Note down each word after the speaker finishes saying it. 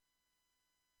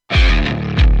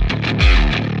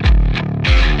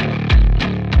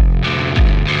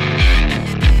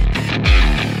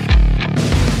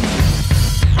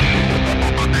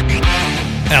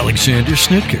Alexander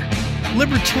Snitker,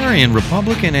 libertarian,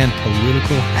 Republican, and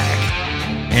political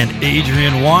hack. And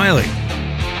Adrian Wiley,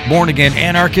 born-again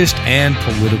anarchist and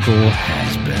political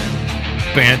has-been.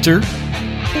 Banter,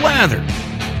 blather,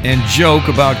 and joke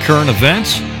about current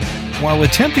events while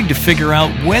attempting to figure out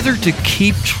whether to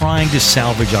keep trying to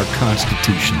salvage our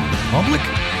constitutional republic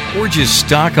or just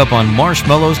stock up on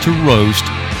marshmallows to roast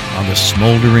on the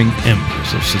smoldering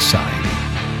embers of society.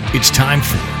 It's time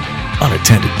for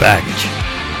Unattended Baggage.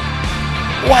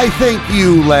 Why, thank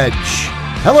you, Ledge.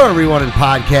 Hello, everyone in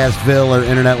Podcastville or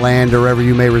Internet Land or wherever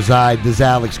you may reside. This is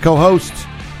Alex, co-host,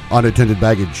 Unattended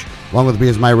Baggage. Along with me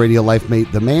is my radio life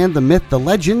mate, the man, the myth, the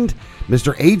legend,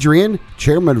 Mr. Adrian,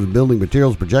 chairman of the Building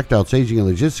Materials, Projectile Staging, and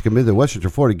Logistics Committee of the Western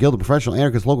Florida Guild of Professional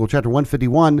Anarchists, Local Chapter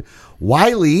 151.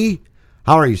 Wiley,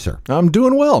 how are you, sir? I'm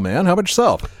doing well, man. How about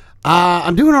yourself?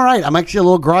 I'm doing all right. I'm actually a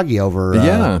little groggy over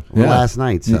last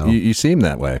night. So you seem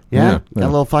that way. Yeah, got a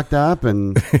little fucked up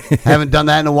and haven't done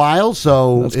that in a while.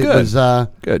 So that's it good. Was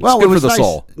good. Well, it's good it was for the nice.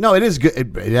 soul. No, it is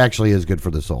good. It actually is good for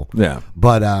the soul. Yeah,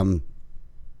 but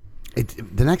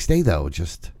the next day though,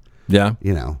 just yeah,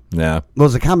 it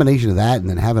was a combination of that and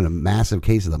then having a massive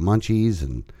case of the munchies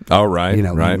and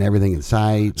eating everything in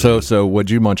sight. So what'd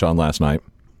you munch on last night?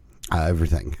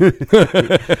 Everything.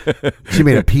 She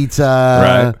made a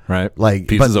pizza. Right. Like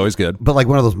pizza's always good. But like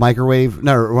one of those one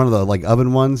of the like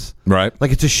oven ones. Right.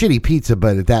 Like it's a shitty pizza,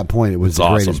 but at that point it was the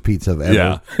awesome. greatest pizza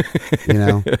ever.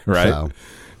 Yeah. Right. So.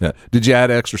 Yeah. Did you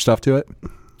add extra stuff to it?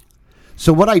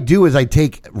 So what I do is I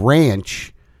take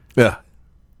ranch. Yeah.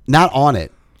 Not on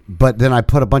it, but then I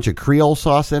put a bunch of Creole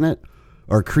sauce in it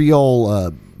or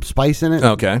Creole spice in it.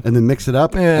 Okay. And then mix it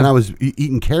up. Yeah. And I was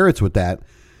eating carrots with that.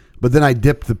 But then I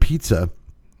dipped the pizza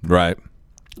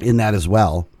in that as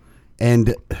well.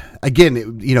 And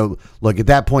again, look, at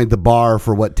that point, the bar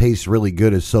for what tastes really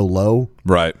good is so low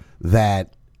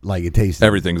that like it tastes.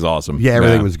 Everything's awesome. Yeah,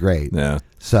 everything was great. Yeah.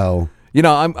 So,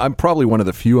 I'm probably one of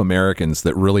the few Americans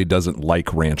that really doesn't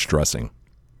like ranch dressing.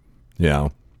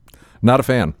 Not a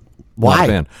fan. Why? Not a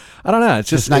fan. I don't know. It's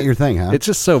just not your thing, huh? It's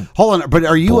just so hold on. But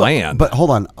are you bland? But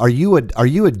hold on. Are you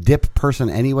a dip person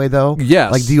anyway? Though.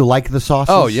 Yes. Like, do you like the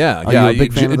sauces? Oh yeah. Are you a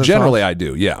big fan of the generally, sauce? I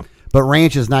do. Yeah. But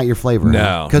ranch is not your flavor.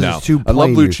 No, because it's too plain. I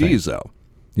love blue your cheese thing.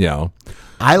 though.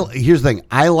 Here's the thing.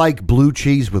 I like blue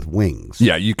cheese with wings.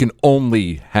 Yeah, you can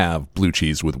only have blue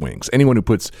cheese with wings. Anyone who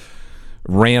puts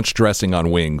ranch dressing on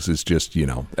wings is just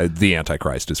the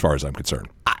Antichrist, as far as I'm concerned.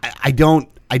 I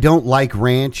don't like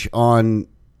ranch on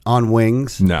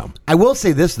wings. No. I will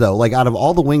say this though, like out of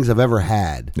all the wings I've ever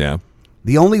had,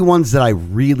 the only ones that I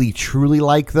really truly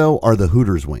like though are the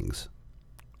Hooters wings.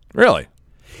 Really?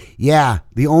 Yeah,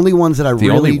 the only ones that the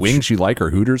only wings you like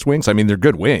are Hooters wings. I mean, they're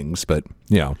good wings, but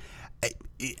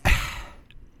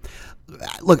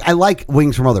Look, I like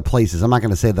wings from other places. I'm not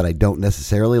going to say that I don't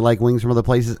necessarily like wings from other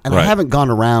places, and I haven't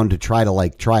gone around to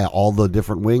try all the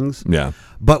different wings. Yeah.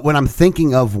 But when I'm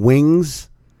thinking of wings,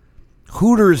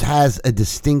 Hooters has a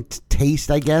distinct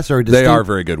taste, I guess, they are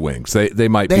very good wings. They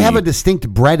have a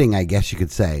distinct breading, I guess you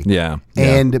could say. Yeah.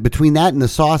 And between that and the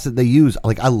sauce that they use,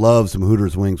 like I love some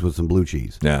Hooters wings with some blue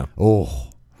cheese. Yeah. Oh,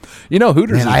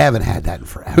 Hooters. I haven't had that in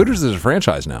forever. Hooters is a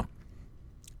franchise now.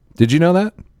 Did you know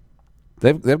that?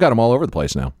 They've got them all over the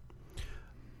place now.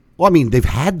 Well, I mean, they've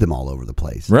had them all over the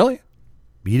place. Really?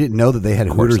 You didn't know that they had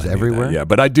Hooters everywhere? That, yeah,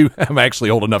 but I'm actually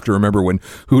old enough to remember when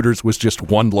Hooters was just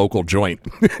one local joint.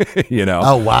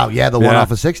 Oh wow, yeah, the one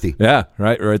off of 60. Yeah,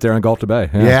 right there on Gulf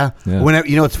Bay. Yeah. Whenever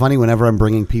it's funny whenever I'm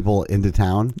bringing people into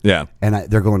town. Yeah. And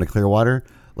they're going to Clearwater.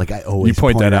 Like I always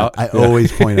point that out. I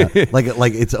always point out.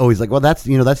 Like it's always like, well, that's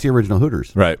the original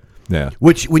Hooters. Right. Yeah.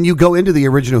 Which when you go into the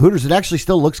original Hooters, it actually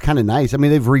still looks kind of nice. I mean,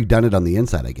 they've redone it on the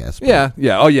inside, I guess. But.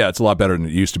 Yeah. Oh yeah, it's a lot better than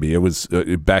it used to be. It was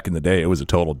back in the day. It was a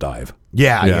total dive.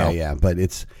 Yeah. But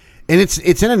it's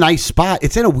in a nice spot.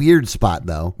 It's in a weird spot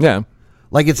though. Yeah.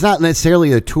 Like it's not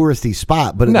necessarily a touristy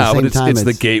spot, but at the same time, it's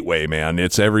the gateway, man.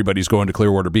 It's everybody's going to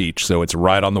Clearwater Beach, so it's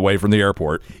right on the way from the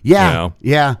airport. Yeah,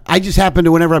 yeah. I just happen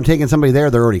to whenever I'm taking somebody there,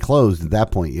 they're already closed at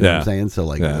that point. You know what I'm saying? So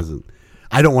like,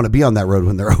 I don't want to be on that road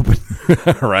when they're open.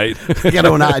 Right?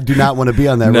 I do not want to be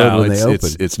on that road when they open.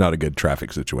 It's not a good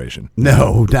traffic situation.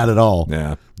 No, not at all.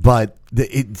 Yeah, but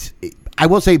I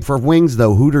will say for wings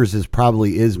though, Hooters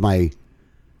is my.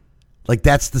 Like,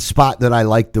 that's the spot that I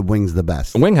like the wings the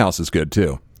best. Wing House is good,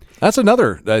 too. That's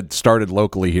another that started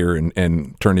locally here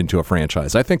and turned into a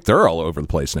franchise. I think they're all over the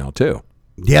place now, too.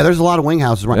 Yeah, there's a lot of wing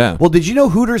houses around. Yeah. Well, did you know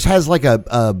Hooters has like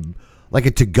a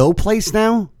to-go place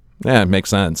now? Yeah, it makes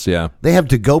sense, yeah. They have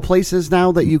to-go places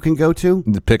now that you can go to?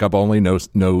 Pick up only, no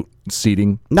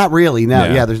seating? Not really,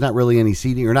 no. Yeah, there's not really any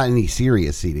seating or not any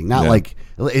serious seating. Not like,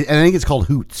 and I think it's called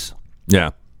Hoots.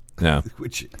 Yeah. Yeah.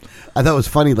 Which I thought was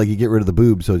funny. Like you get rid of the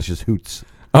boob, so it's just hoots.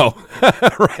 Oh,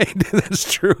 right.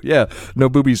 That's true. Yeah. No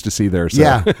boobies to see there. So.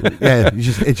 Yeah.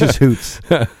 It's just hoots.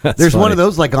 There's one of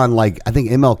those like on I think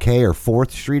MLK or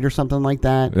 4th Street or something like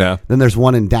that. Yeah. Then there's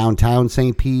one in downtown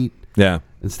St. Pete. Yeah.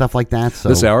 And stuff like that. So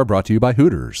this hour brought to you by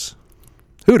Hooters.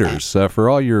 Hooters for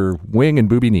all your wing and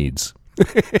booby needs.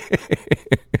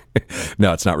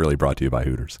 No, it's not really brought to you by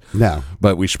Hooters. No,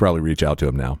 but we should probably reach out to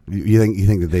them now. You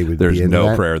think that they would? There's be into no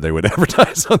that? prayer they would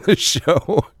advertise on this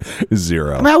show.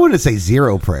 Zero. I mean, I wouldn't say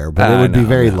zero prayer, but it would be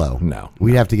very low. No,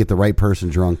 we'd have to get the right person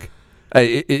drunk.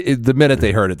 The minute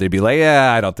they heard it, they'd be like,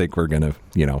 "Yeah, I don't think we're gonna."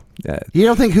 You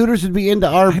don't think Hooters would be into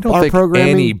our programming?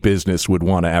 Any business would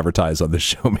want to advertise on this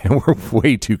show, man. We're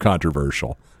way too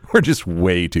controversial. We're just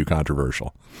way too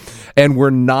controversial, and we're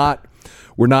not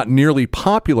nearly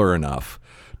popular enough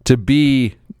to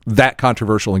be that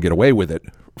controversial and get away with it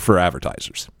for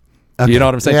advertisers. Okay. You know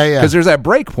what I'm saying? Yeah. Because there's that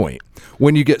break point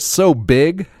when you get so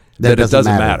big that it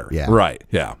doesn't matter. Yeah. Right.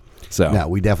 Yeah. So no,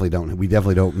 we definitely don't. We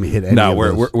definitely don't hit any. No,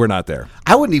 of those. we're not there.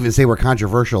 I wouldn't even say we're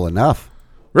controversial enough.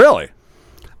 Really?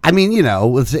 I mean, I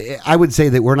would say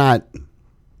that we're not.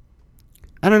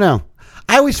 I don't know.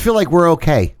 I always feel like we're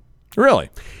okay. Really?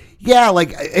 Yeah,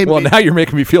 now you're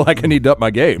making me feel like I need to up my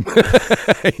game.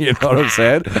 You know what I'm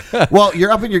saying? Well,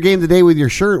 you're upping your game today with your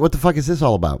shirt. What the fuck is this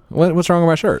all about? What's wrong with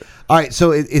my shirt? All right,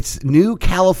 so it's New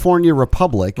California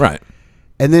Republic. Right.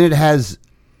 And then it has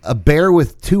a bear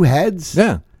with 2 heads.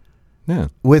 Yeah. Yeah.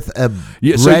 With a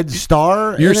red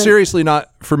star. You're seriously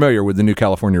not familiar with the New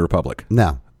California Republic?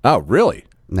 No. Oh, really?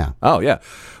 No. Oh, yeah.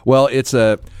 Well, it's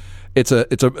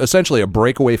essentially a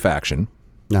breakaway faction.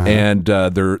 Uh-huh. And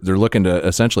they're looking to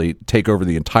essentially take over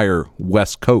the entire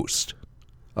west coast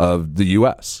of the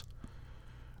U.S.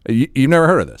 You've never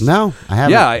heard of this? No, I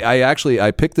haven't. Yeah,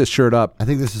 I picked this shirt up. I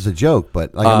think this is a joke,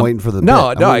 but I'm waiting for the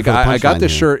I got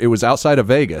this shirt. It was outside of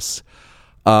Vegas,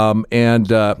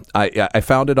 and I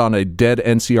found it on a dead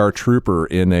NCR trooper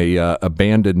in a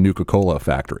abandoned Nuka-Cola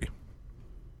factory.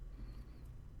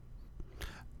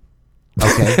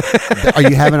 Okay. Are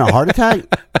you having a heart attack?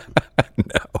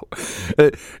 No,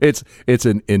 it's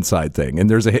an inside thing, and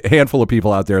there's a handful of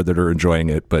people out there that are enjoying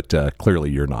it, but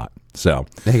clearly you're not. So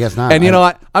I guess not. And you know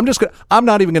what? I'm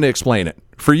not even going to explain it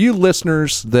for you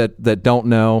listeners that don't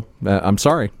know. I'm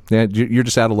sorry. You're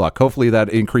just out of luck. Hopefully that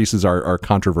increases our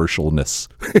controversialness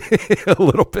a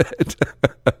little bit.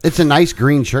 It's a nice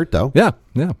green shirt, though. Yeah.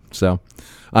 So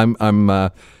I'm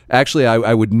actually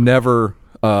I would never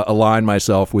align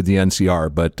myself with the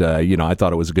NCR, but I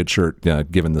thought it was a good shirt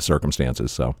given the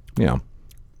circumstances. So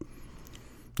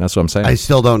that's what I'm saying. I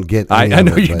still don't get. I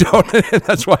know you don't.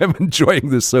 That's why I'm enjoying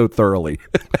this so thoroughly.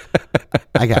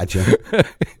 I got you.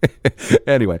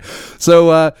 Anyway,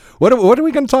 so what are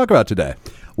we going to talk about today?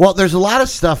 Well, there's a lot of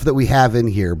stuff that we have in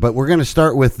here, but we're going to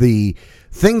start with the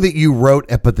thing that you wrote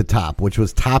up at the top, which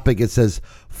was topic. It says,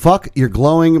 "Fuck your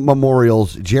glowing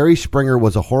memorials. Jerry Springer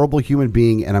was a horrible human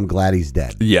being, and I'm glad he's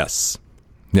dead." Yes.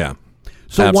 Yeah.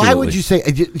 So absolutely. Why would you say,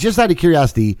 just out of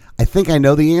curiosity, I think I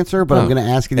know the answer, but I'm going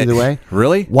to ask it either way.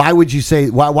 Really? Why would you say,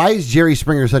 why is Jerry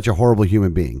Springer such a horrible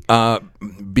human being?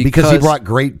 Because he brought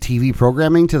great TV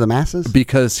programming to the masses?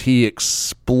 Because he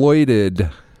exploited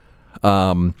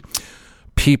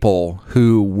people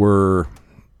who were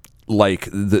like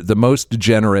the most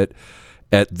degenerate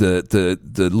at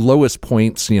the lowest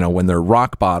points, when they're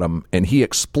rock bottom, and he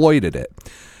exploited it.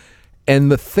 And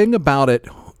the thing about it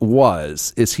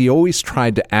is he always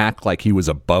tried to act like he was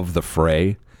above the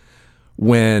fray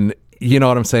when, you know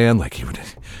what I'm saying? Like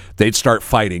they'd start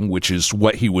fighting, which is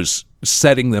what he was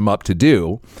setting them up to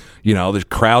do. The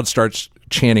crowd starts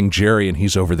chanting Jerry, and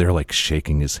he's over there like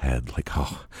shaking his head like,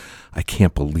 oh, I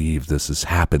can't believe this has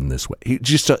happened this way. He's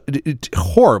just a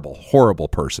horrible, horrible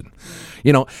person.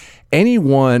 I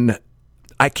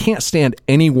can't stand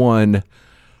anyone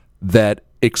that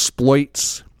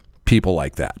exploits people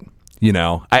like that.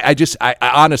 I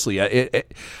honestly,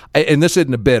 and this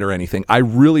isn't a bit or anything, I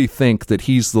really think that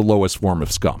he's the lowest form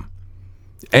of scum.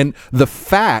 And the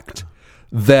fact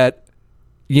that,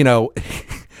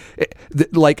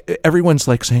 like everyone's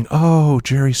like saying, "Oh,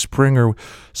 Jerry Springer,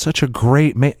 such a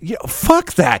great man."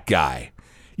 Fuck that guy.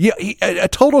 Yeah, a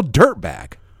total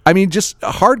dirtbag. I mean, just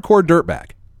a hardcore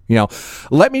dirtbag.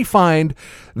 Let me find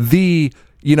the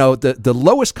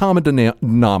lowest common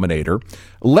denominator.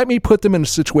 Let me put them in a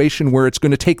situation where it's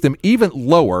going to take them even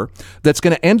lower, that's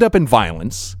going to end up in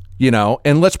violence,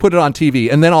 and let's put it on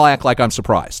TV, and then I'll act like I'm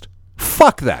surprised.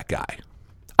 Fuck that guy.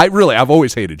 I've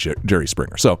always hated Jerry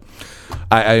Springer, so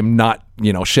I am not,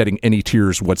 shedding any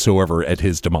tears whatsoever at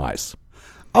his demise.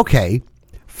 Okay,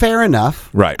 fair enough.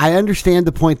 Right. I understand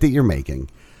the point that you're making.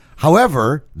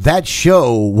 However, that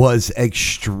show was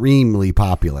extremely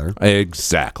popular.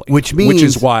 Exactly. Which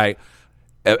is why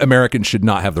Americans should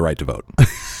not have the right to vote.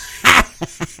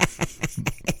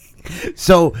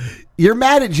 So you're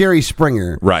mad at Jerry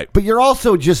Springer, right? But you're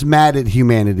also just mad at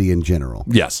humanity in general.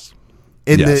 Yes.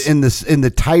 In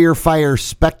the tire fire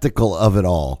spectacle of it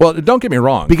all. Well, don't get me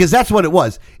wrong, because that's what it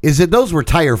was. Is that those were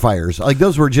tire fires? Like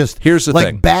those were just here's the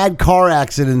thing. Bad car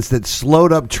accidents that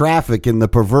slowed up traffic in the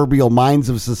proverbial minds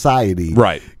of society,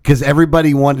 right? Because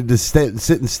everybody wanted to sit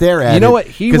and stare at it. You know what?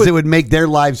 Because it would make their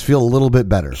lives feel a little bit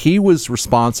better. He was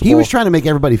responsible. He was trying to make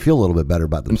everybody feel a little bit better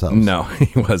about themselves. No,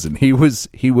 he wasn't. He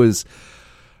was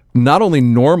not only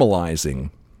normalizing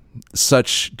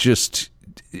such just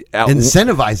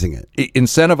incentivizing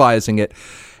it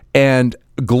and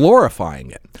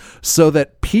glorifying it so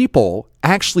that people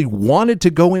actually wanted to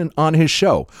go in on his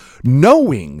show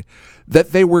knowing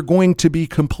that they were going to be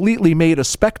completely made a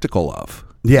spectacle of.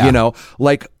 Yeah. You know,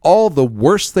 like all the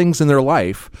worst things in their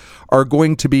life are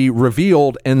going to be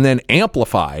revealed and then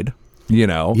amplified, you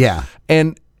know. Yeah.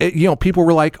 And people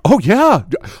were like, "Oh yeah,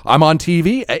 I'm on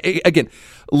TV." Again,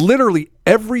 literally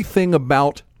everything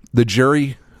about the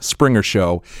Jerry Springer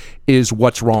show is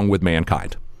what's wrong with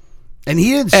mankind. And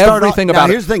he didn't start everything off,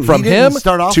 about here's the thing, from he didn't him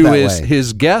start off to that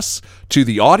his guests, to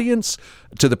the audience,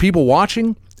 to the people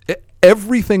watching.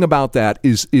 Everything about that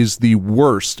is the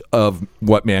worst of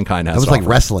what mankind has. It was to like offer.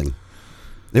 Wrestling.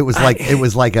 It was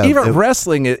like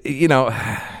wrestling.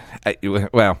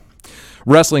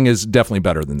 Wrestling is definitely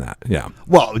better than that. Yeah.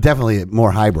 Well, definitely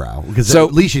more highbrow because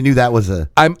at least you knew that was a.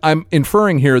 I'm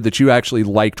inferring here that you actually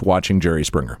liked watching Jerry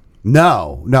Springer.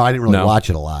 No, I didn't really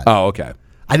watch it a lot. Oh, okay.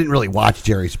 I didn't really watch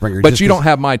Jerry Springer. But you don't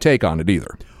have my take on it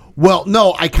either. Well,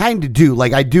 no, I kind of do.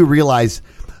 Like, I do realize.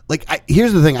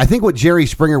 Here's the thing. I think what Jerry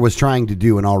Springer was trying to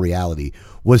do in all reality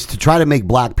was to try to make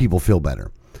black people feel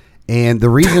better. And the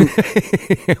reason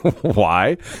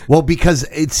why? Well, because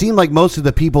it seemed like most of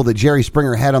the people that Jerry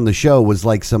Springer had on the show was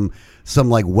like some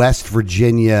like West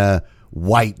Virginia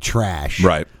white trash.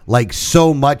 Right. Like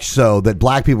so much so that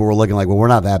black people were looking like, well, we're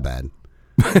not that bad.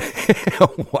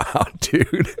 Wow,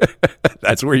 dude.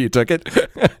 That's where you took it?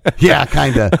 Yeah,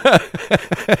 kind of.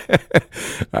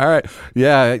 All right.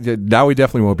 Yeah, now we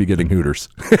definitely won't be getting Hooters.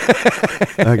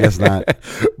 I guess not.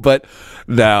 But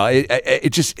no,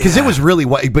 it just... Because it was really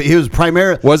white, but it was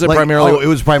primarily... Was it primarily... Oh, it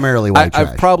was primarily white trash.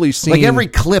 I've probably seen... Like every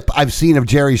clip I've seen of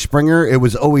Jerry Springer, it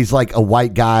was always like a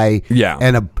white guy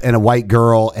and a white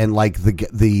girl, and like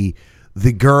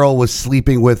the girl was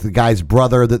sleeping with the guy's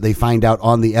brother that they find out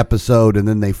on the episode, and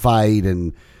then they fight,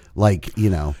 and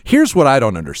Here's what I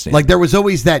don't understand. Like there was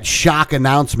always that shock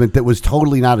announcement that was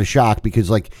totally not a shock because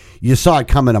like you saw it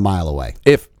coming a mile away.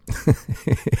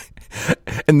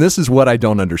 And this is what I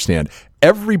don't understand.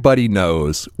 Everybody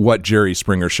knows what Jerry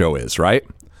Springer show is, right?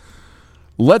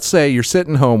 Let's say you're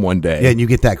sitting home one day. Yeah, and you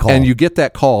get that call. And you get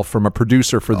that call from a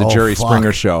producer for the Jerry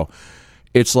Springer show.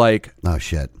 It's like... Oh,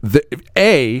 shit.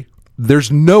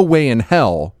 There's no way in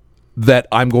hell that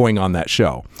I'm going on that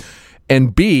show.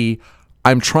 And B,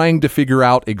 I'm trying to figure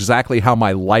out exactly how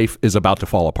my life is about to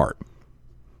fall apart.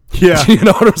 Yeah. You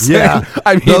know what I'm saying? Yeah.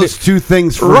 I mean, those two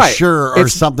things for sure are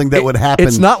something that would happen.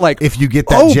 It's not like, if you get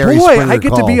that Jerry Springer I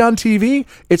get call. to be on TV.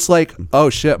 It's like, oh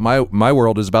shit, my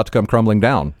world is about to come crumbling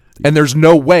down. And there's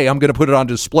no way I'm going to put it on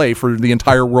display for the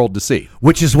entire world to see.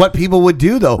 Which is what people would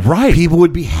do, though. Right. People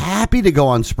would be happy to go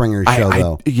on Springer's show,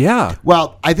 though. Yeah.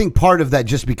 Well, I think part of that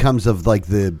just becomes of like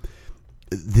the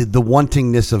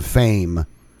wantingness of fame.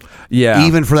 Yeah.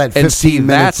 Even for that 15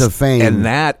 minutes of fame. And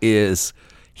that is...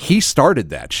 He started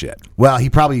that shit. Well,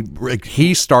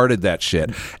 he started that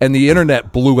shit, and the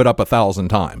internet blew it up 1,000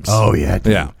 times. Oh yeah,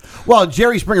 dude. Yeah. Well,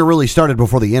 Jerry Springer really started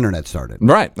before the internet started.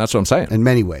 Right. That's what I'm saying. In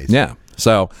many ways. Yeah.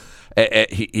 So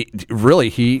he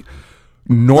he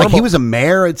was a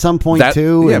mayor at some point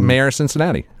too. Yeah, mayor of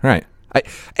Cincinnati. Right.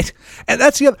 And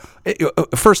that's the other.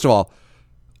 First of all,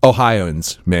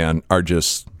 Ohioans, man, are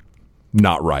just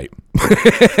not right.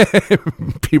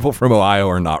 People from Ohio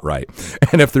are not right.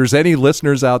 And if there's any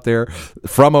listeners out there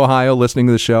from Ohio listening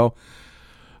to the show,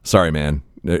 sorry, man,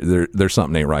 there's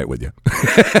something ain't right with you.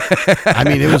 I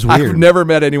mean, it was weird. I've never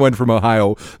met anyone from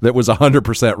Ohio that was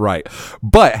 100% right.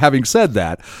 But having said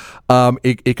that,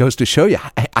 it goes to show you,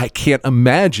 I can't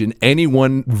imagine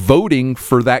anyone voting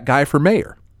for that guy for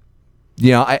mayor.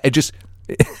 You know, I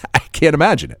can't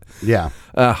imagine it. Yeah.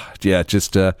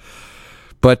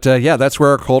 But that's where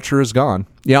our culture has gone.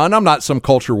 Yeah, and I'm not some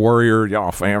culture warrior.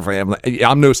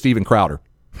 I'm no Steven Crowder.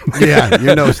 Yeah,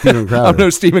 you're no Steven Crowder. I'm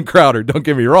no Steven Crowder. Don't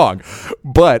get me wrong,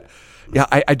 but Yeah,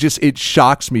 I just, it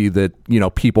shocks me that,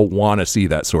 people want to see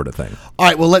that sort of thing. All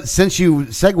right, well, since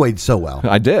you segued so well.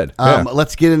 I did. Yeah.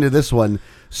 Let's get into this one.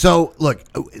 So, look,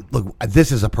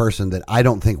 this is a person that I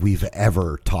don't think we've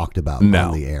ever talked about on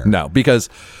the air. No, because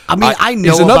I mean, I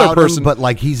know another about person, him, but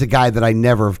like he's a guy that I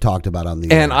never have talked about on the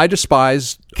air. And I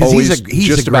despise always he's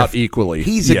just a about grifter. equally.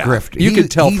 He's a grifter. You can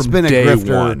tell he's from been day a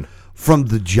grifter one. From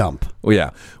the jump. Well, yeah.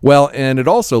 Well, and it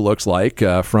also looks like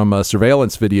from a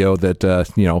surveillance video that,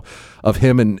 of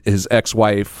him and his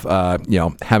ex-wife,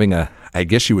 having I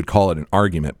guess you would call it an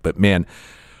argument, but man,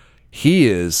 he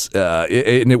is,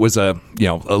 and it was a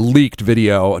leaked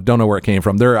video. Don't know where it came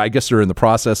from. I guess they're in the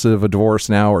process of a divorce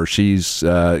now, or she's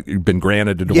been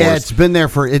granted a divorce. Yeah,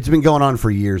 it's been going on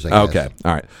for years, I guess. Okay.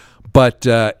 All right. But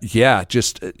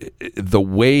just the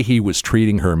way he was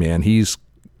treating her, man, he's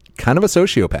kind of a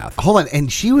sociopath. Hold on,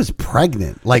 and she was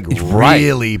pregnant, like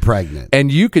really pregnant. And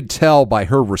you could tell by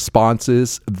her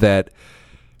responses that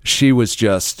she was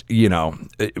just,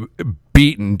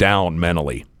 beaten down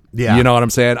mentally. Yeah. You know what I'm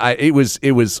saying? It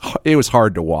was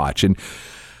hard to watch. And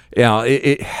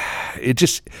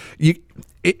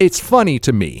it's funny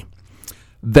to me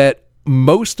that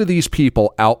most of these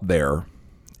people out there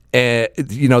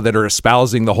that are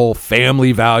espousing the whole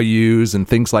family values and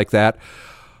things like that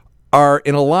are,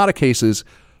 in a lot of cases,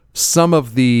 some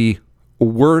of the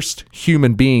worst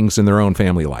human beings in their own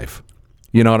family life.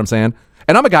 You know what I'm saying?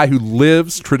 And I'm a guy who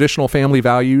lives traditional family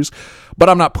values, but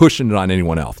I'm not pushing it on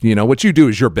anyone else. What you do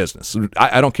is your business.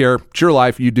 I don't care. It's your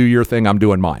life. You do your thing. I'm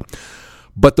doing mine.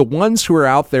 But the ones who are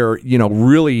out there,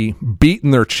 really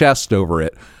beating their chest over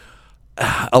it,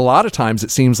 a lot of times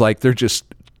it seems like they're just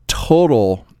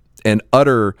total and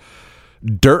utter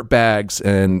dirtbags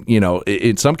and,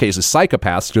 in some cases,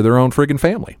 psychopaths to their own friggin'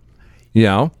 family.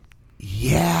 Yeah,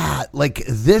 like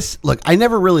this. Look, I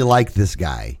never really liked this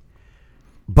guy,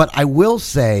 but I will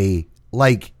say,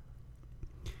 like,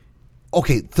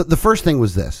 okay, the first thing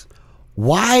was this.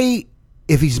 Why,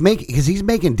 if he's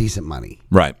making decent money,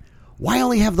 right? Why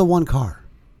only have the one car?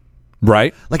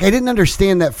 Right. Like, I didn't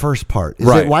understand that first part.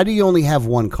 Right. Why do you only have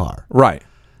one car? Right.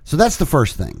 So that's the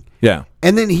first thing. Yeah.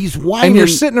 And then he's whining. And you're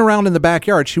sitting around in the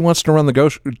backyard. She wants to run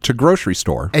to grocery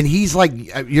store. And he's like,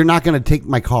 you're not going to take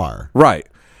my car. Right.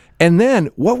 And then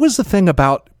what was the thing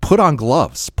about put on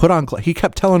gloves? He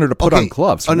kept telling her to put on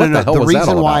gloves. Oh, what the hell was that all about? The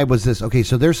reason why was this. Okay,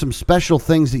 so there's some special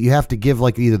things that you have to give,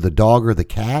 like either the dog or the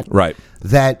cat. Right.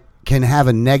 That can have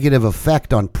a negative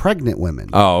effect on pregnant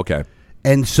women. Oh, okay.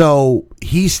 And so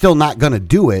he's still not going to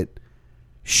do it.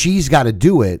 She's got to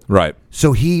do it. Right.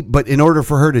 So but in order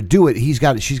for her to do it, she's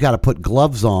got to put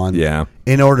gloves on. Yeah.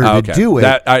 In order to do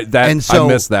it. I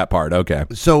missed that part. Okay.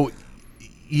 So,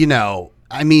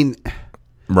 I mean.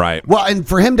 Right. Well, and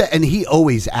for him and he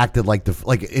always acted like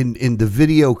in the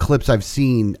video clips I've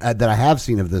seen that I have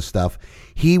seen of this stuff,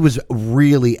 he was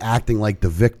really acting like the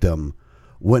victim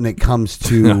when it comes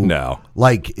to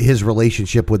like his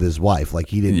relationship with his wife. Like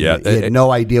he he had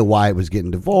no idea why it was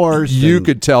getting divorced. You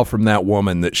could tell from that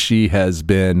woman that she has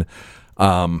been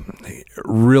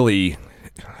really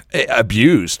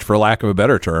abused, for lack of a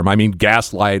better term. I mean,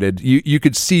 gaslighted. You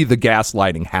could see the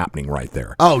gaslighting happening right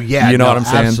there. Oh yeah, you know what I'm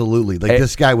saying? Absolutely. Like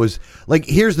this guy was like.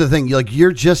 Here's the thing. Like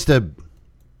you're just it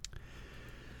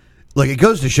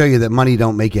goes to show you that money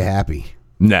don't make you happy.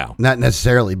 No, not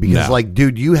necessarily, because like,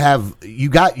 dude, you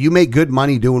make good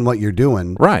money doing what you're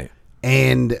doing, right?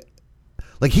 And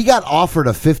like he got offered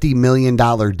a $50 million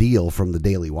deal from the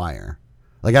Daily Wire.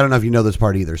 Like, I don't know if you know this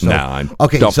part either. So, I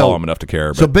don't follow him enough to care.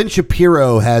 But. So Ben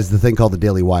Shapiro has the thing called the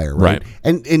Daily Wire, right?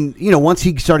 And once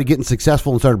he started getting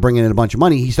successful and started bringing in a bunch of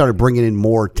money, he started bringing in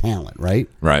more talent, right?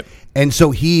 Right. And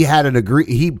so he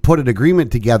put an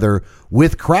agreement together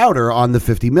with Crowder on the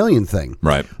 $50 million thing.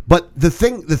 Right. But the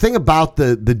thing about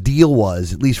the deal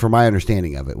was, at least from my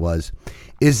understanding of it,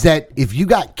 is that if you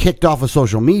got kicked off of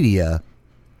social media,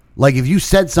 like if you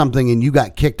said something and you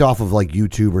got kicked off of like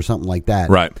YouTube or something like that,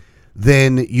 right,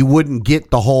 then you wouldn't get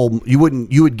you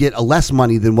would get a less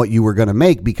money than what you were going to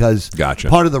make, because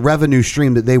part of the revenue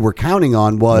stream that they were counting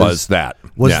on was that,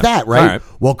 right? Right?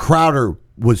 Well, Crowder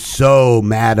was so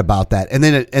mad about that, and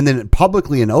then it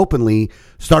publicly and openly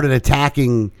started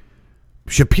attacking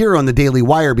Shapiro on the Daily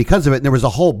Wire because of it, and there was a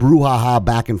whole brouhaha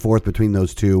back and forth between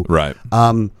those two, right?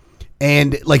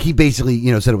 And like he basically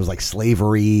said it was like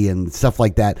slavery and stuff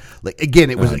like that. Like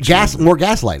again, it was more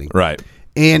gaslighting, right?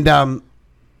 And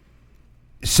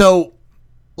so,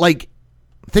 like,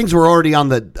 things were already on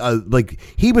the like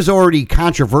he was already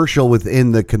controversial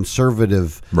within the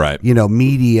conservative, right?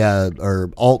 Media or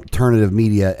alternative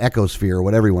media ecosphere, or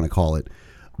whatever you want to call it.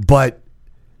 But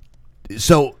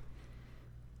so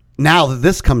now that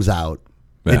this comes out,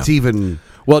 it's even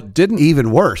didn't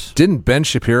even worse. Didn't Ben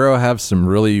Shapiro have some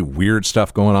really weird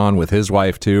stuff going on with his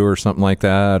wife too, or something like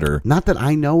that? Or not that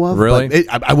I know of. Really,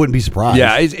 but I wouldn't be surprised.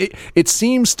 Yeah, it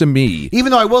seems to me.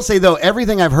 Even though I will say though,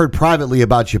 everything I've heard privately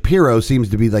about Shapiro seems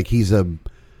to be like he's a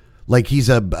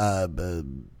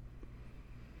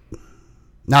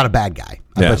not a bad guy.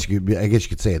 I guess you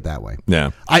could say it that way.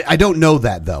 Yeah. I don't know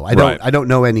that though. I don't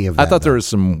know any of that. I thought there was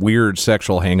some weird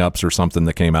sexual hang-ups or something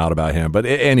that came out about him. But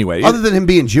anyway, other than him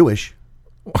being Jewish.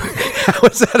 How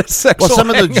is that a sexual? Well,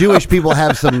 some of the Jewish people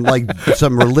have some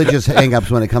religious hang-ups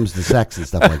when it comes to sex and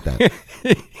stuff like that.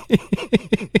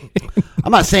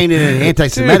 I'm not saying it in an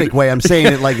anti-Semitic way. I'm saying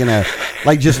it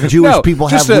like just Jewish people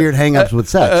have weird hang-ups with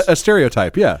sex. A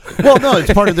stereotype, yeah. Well, no,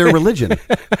 it's part of their religion.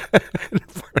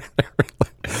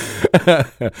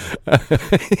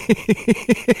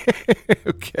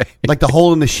 Okay. Like the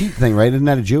hole in the sheet thing, right? Isn't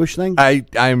that a Jewish thing?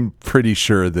 I'm pretty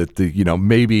sure that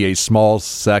maybe a small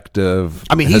sect of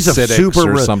he's a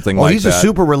super or something like that. He's a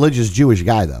super religious Jewish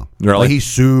guy though. Really? Like, he's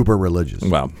super religious.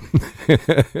 Well,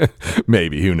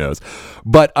 maybe, who knows?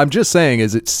 But I'm just saying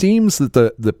is it seems that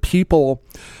the people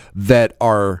that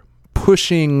are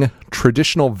pushing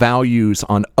traditional values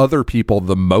on other people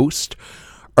the most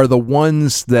are the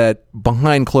ones that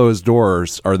behind closed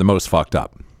doors are the most fucked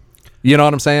up. You know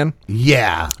what I'm saying?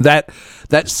 Yeah. That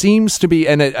seems to be,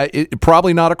 and it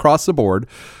probably not across the board,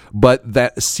 but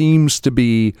that seems to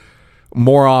be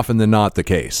more often than not the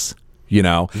case,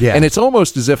 Yeah. And it's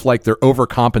almost as if like they're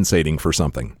overcompensating for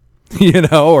something,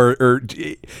 or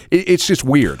it's just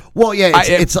weird. Well, yeah,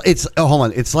 it's hold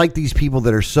on. It's like these people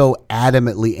that are so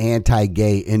adamantly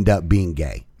anti-gay end up being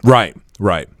gay. Right.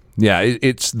 Yeah,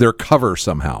 it's their cover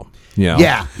somehow.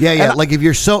 Yeah. Like if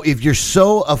you're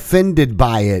so offended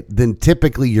by it, then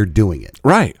typically you're doing it.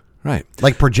 Right.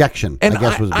 Like projection. And I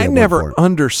guess was I never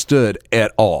understood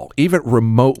at all, even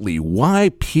remotely,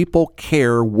 why people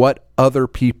care what other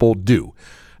people do,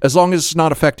 as long as it's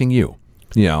not affecting you.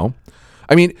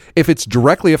 I mean, if it's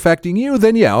directly affecting you,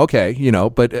 then yeah, okay,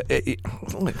 But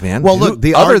look, man. Well, look.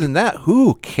 Other than that,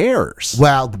 who cares?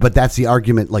 Well, but that's the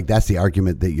argument. Like that's the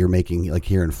argument that you're making, like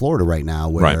here in Florida right now,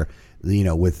 where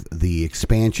with the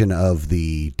expansion of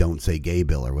the "Don't Say Gay"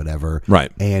 bill or whatever,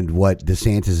 right? And what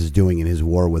DeSantis is doing in his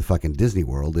war with fucking Disney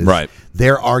World is,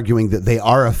 they're arguing that they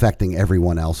are affecting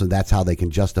everyone else, and that's how they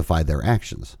can justify their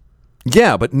actions.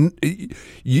 Yeah, but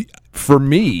for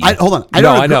me, hold on.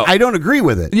 I don't agree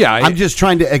with it. Yeah, I'm just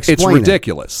trying to explain. It's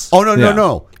ridiculous. Oh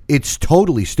no! It's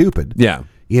totally stupid. Yeah,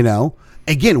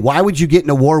 Again, why would you get in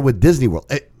a war with Disney World?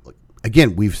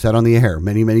 Again, we've said on the air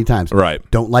many times. Right.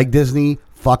 Don't like Disney.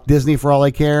 Fuck Disney for all I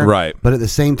care. Right. But at the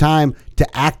same time,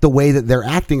 to act the way that they're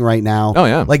acting right now. Oh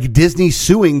yeah. Like Disney's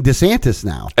suing DeSantis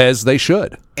now, as they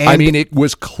should. And it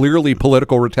was clearly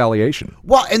political retaliation.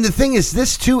 Well, and the thing is,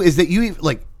 this too is that you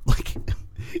like.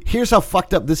 Here's how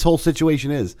fucked up this whole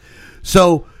situation is.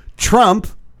 So Trump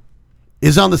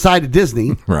is on the side of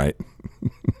Disney. Right.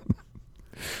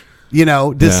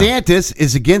 DeSantis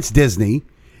is against Disney.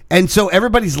 And so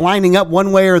everybody's lining up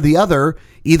one way or the other,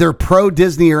 either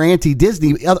pro-Disney or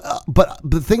anti-Disney. But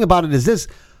the thing about it is this,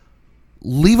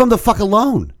 leave them the fuck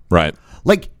alone. Right.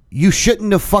 Like, you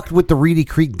shouldn't have fucked with the Reedy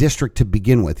Creek district to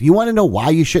begin with. You want to know why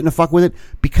you shouldn't have fucked with it?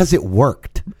 Because it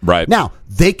worked. Right. Now,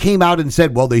 they came out and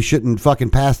said, well, they shouldn't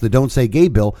fucking pass the Don't Say Gay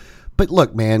bill. But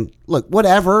look, man,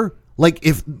 whatever. Like,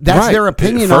 if that's their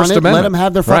opinion First on it, Amendment. let them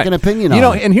have their fucking opinion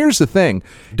on it. And here's the thing.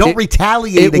 Don't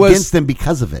retaliate against them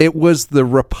because of it. It was the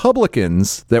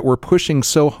Republicans that were pushing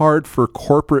so hard for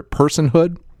corporate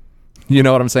personhood. You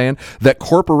know what I'm saying? That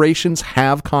corporations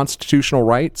have constitutional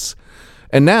rights.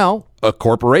 And now a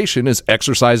corporation is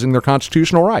exercising their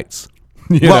constitutional rights.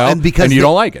 And you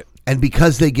don't like it. And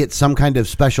because they get some kind of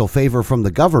special favor from the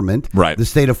government, right. The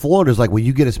state of Florida is like, well,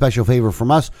 you get a special favor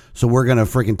from us, so we're going to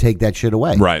freaking take that shit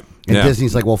away. Right. And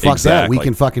Disney's like, well, fuck that. We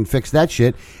can fucking fix that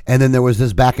shit. And then there was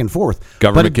this back and forth.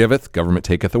 Government giveth, government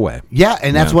taketh away. Yeah,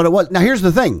 and that's what it was. Now, here's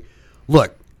the thing.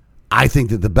 Look, I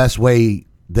think that the best way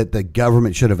that the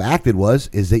government should have acted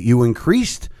is that you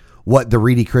increased what the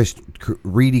Reedy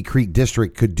Creek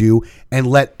district could do and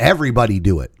let everybody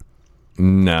do it.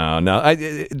 No,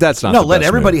 that's not. No, the let best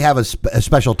everybody move. have a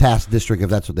special task district if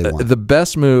that's what they want. The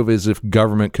best move is if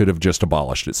government could have just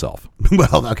abolished itself.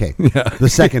 Well, okay. Yeah. The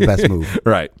second best move.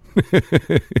 Right.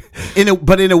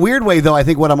 But in a weird way, though, I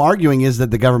think what I'm arguing is that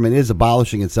the government is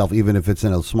abolishing itself, even if it's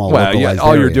in a small localized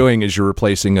all area. you're doing is you're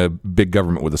replacing a big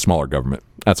government with a smaller government.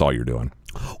 That's all you're doing.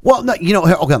 Well, no,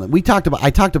 okay,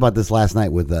 I talked about this last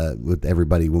night with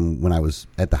everybody when I was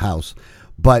at the house,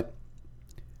 but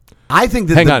I think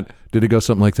that. Hang on. Did it go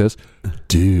something like this?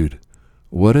 Dude,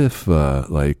 what if,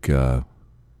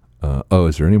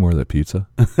 Is there any more of that pizza?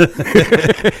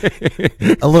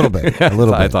 A little bit.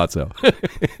 I thought so.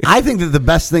 I think that the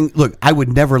best thing, look, I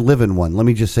would never live in one. Let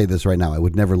me just say this right now. I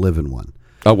would never live in one.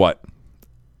 A what?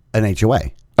 An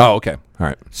HOA. Oh, okay. All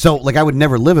right. So, like, I would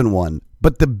never live in one.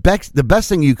 But the best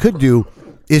thing you could do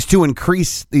is to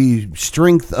increase the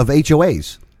strength of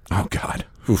HOAs. Oh, God.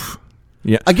 Oof.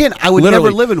 Yeah. Again, I would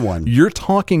never live in one. You're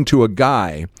talking to a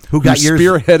guy who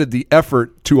spearheaded the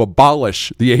effort to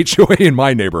abolish the HOA in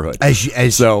my neighborhood. As you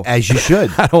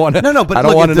should. I don't want to. No, but I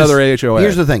don't want another HOA.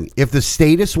 Here's the thing: if the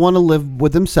statists want to live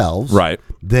with themselves, right,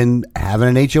 then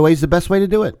having an HOA is the best way to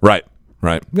do it. Right.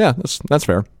 Yeah, that's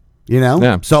fair. You know,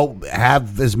 yeah. So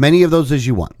have as many of those as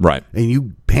you want, right? And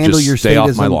you handle just your stay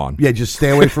statism. off my lawn. Yeah, just stay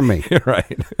away from me.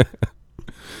 Right.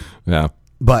 Yeah.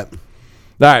 But.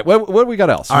 All right, what do we got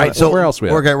else? All right, so where else we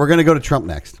at? We're going to go to Trump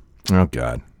next. Oh,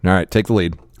 God. All right, take the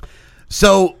lead.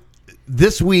 So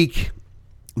this week,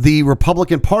 the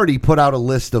Republican Party put out a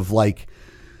list of, like,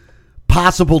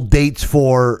 possible dates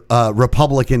for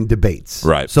Republican debates.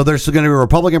 Right. So there's going to be a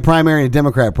Republican primary and a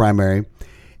Democrat primary.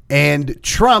 And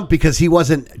Trump, because he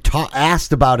wasn't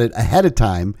asked about it ahead of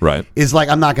time, right, is like,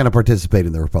 I'm not going to participate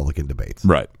in the Republican debates.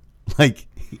 Right. Like...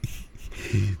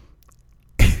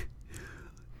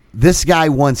 This guy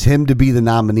wants him to be the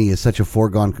nominee is such a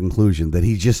foregone conclusion that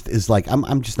he just is like,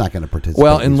 I'm just not going to participate.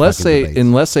 Well, in unless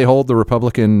debates. they hold the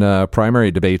Republican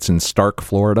primary debates in Stark,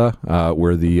 Florida,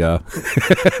 where the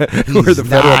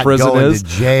federal prison going is. To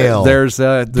jail. There's.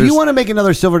 Do you want to make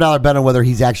another silver dollar bet on whether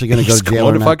he's actually going to go to jail? Going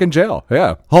or to not? fucking jail.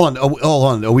 Yeah. Hold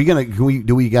on. Are we going to?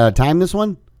 Do we got to time this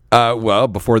one? Well,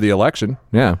 before the election.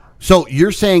 Yeah. So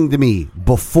you're saying to me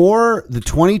before the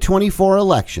 2024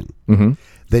 election. Mm-hmm.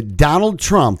 That Donald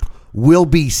Trump will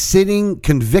be sitting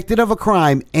convicted of a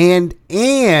crime and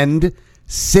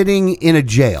sitting in a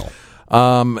jail.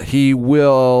 He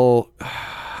will.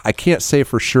 I can't say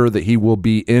for sure that he will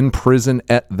be in prison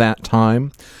at that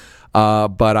time,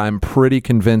 but I'm pretty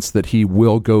convinced that he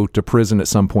will go to prison at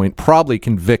some point, probably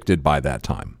convicted by that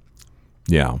time.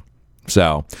 Yeah.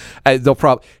 So he'll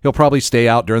probably stay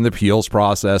out during the appeals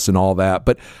process and all that.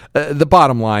 But the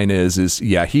bottom line is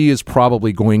he is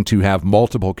probably going to have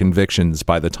multiple convictions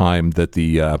by the time that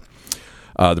the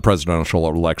presidential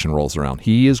election rolls around.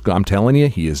 I'm telling you,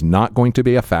 he is not going to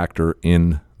be a factor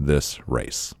in this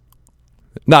race.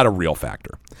 Not a real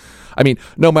factor. I mean,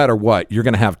 no matter what, you're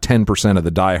going to have 10% of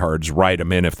the diehards write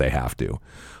him in if they have to.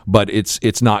 But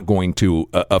it's not going to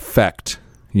affect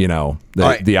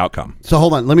the outcome. So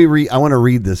hold on. Let me read. I want to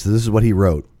read this. This is what he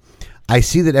wrote. I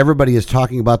see that everybody is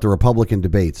talking about the Republican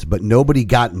debates, but nobody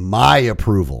got my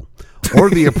approval or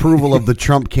the approval of the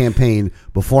Trump campaign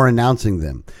before announcing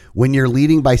them. When you're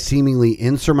leading by seemingly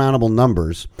insurmountable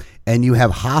numbers and you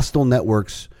have hostile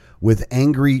networks with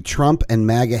angry Trump and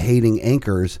MAGA hating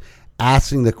anchors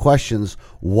asking the questions,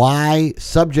 why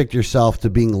subject yourself to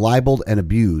being libeled and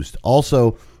abused?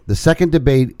 Also, the second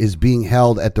debate is being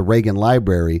held at the Reagan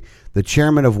Library, the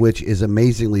chairman of which is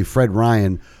amazingly Fred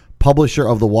Ryan, publisher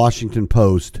of the Washington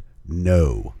Post.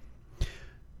 No.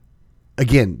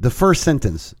 Again, the first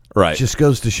sentence just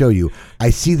goes to show you, I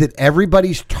see that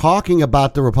everybody's talking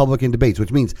about the Republican debates,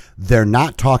 which means they're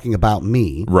not talking about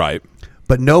me. Right.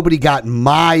 But nobody got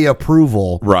my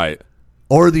approval. Right.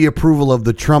 Or the approval of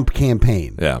the Trump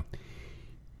campaign. Yeah.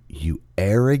 You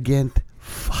arrogant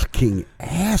fucking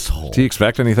asshole. Do you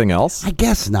expect anything else? I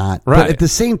guess not. Right. But at the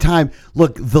same time,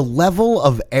 look, the level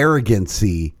of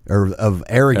arrogancy or of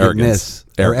arrogance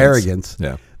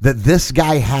yeah, that this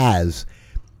guy has.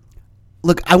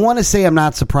 Look, I want to say I'm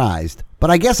not surprised, but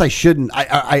I guess I shouldn't.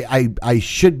 I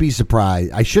should be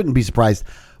surprised. I shouldn't be surprised.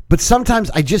 But sometimes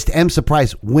I just am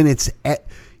surprised when it's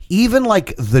even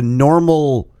like the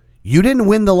normal. You didn't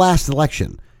win the last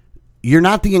election. You're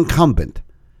not the incumbent.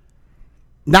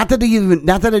 Not that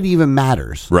it even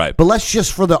matters. Right. But let's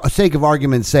just, for the sake of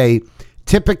argument, say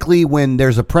typically when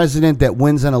there's a president that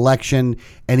wins an election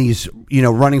and he's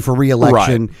running for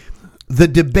re-election, right, the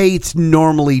debates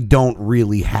normally don't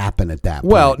really happen at that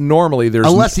point. Well, normally there's...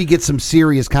 Unless he gets some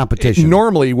serious competition.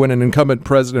 Normally, when an incumbent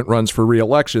president runs for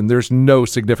re-election, there's no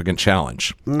significant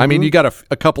challenge. Mm-hmm. I mean, you got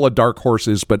a couple of dark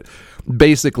horses, but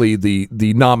basically the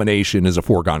nomination is a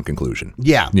foregone conclusion.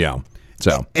 Yeah. Yeah.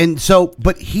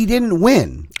 But he didn't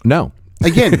win. No.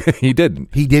 Again. He didn't.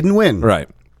 He didn't win. Right.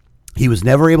 He was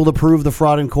never able to prove the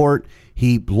fraud in court.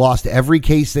 He lost every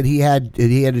case that he had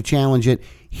to challenge it.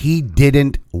 He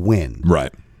didn't win.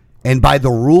 Right. And by the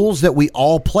rules that we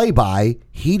all play by,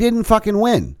 he didn't fucking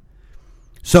win.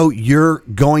 So you're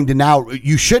going to now,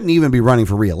 you shouldn't even be running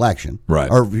for re-election. Right.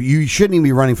 Or you shouldn't even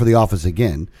be running for the office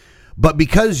again. But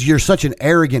because you're such an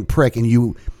arrogant prick and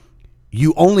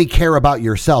you only care about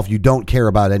yourself, you don't care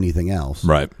about anything else.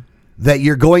 Right. That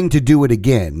you're going to do it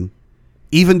again,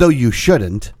 even though you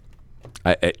shouldn't.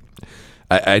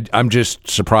 I'm just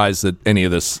surprised that any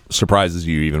of this surprises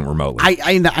you even remotely.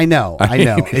 I know.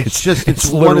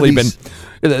 It's literally been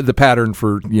the pattern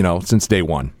for since day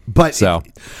one. But so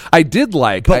I did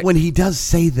like. But when he does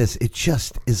say this, it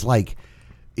just is like,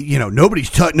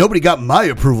 nobody got my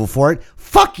approval for it.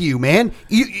 Fuck you, man.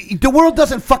 The world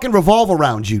doesn't fucking revolve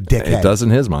around you, dickhead. It does in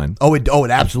his mind. Oh, it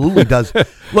absolutely does.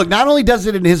 Look, not only does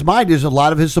it in his mind, there's a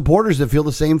lot of his supporters that feel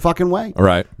the same fucking way.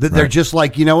 Right. They're just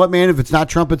like, you know what, man? If it's not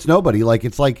Trump, it's nobody. Like,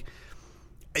 it's like,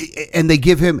 and they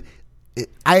give him.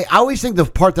 I always think the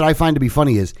part that I find to be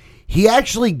funny is he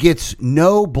actually gets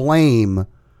no blame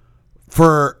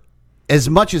for as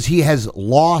much as he has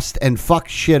lost and fucked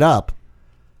shit up,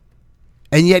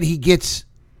 and yet he gets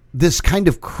this kind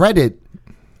of credit.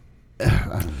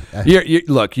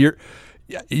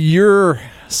 You're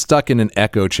stuck in an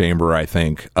echo chamber, I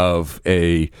think, of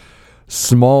a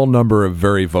small number of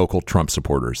very vocal Trump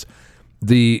supporters.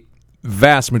 The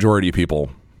vast majority of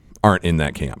people aren't in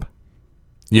that camp.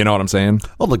 You know what I'm saying?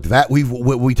 Oh, look,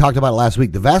 we talked about it last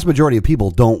week. The vast majority of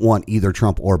people don't want either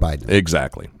Trump or Biden.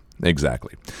 Exactly.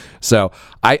 So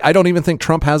I don't even think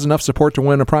Trump has enough support to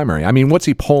win a primary. I mean, what's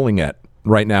he polling at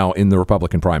right now in the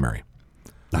Republican primary?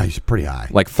 No, he's pretty high.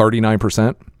 Like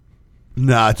 39%?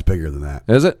 No, it's bigger than that.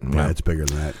 Is it? Yeah, it's bigger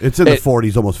than that. It's in the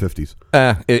 40s, almost 50s.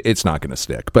 It's not going to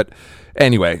stick. But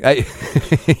anyway.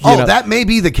 That may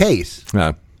be the case.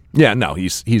 No,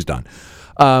 he's done.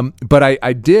 But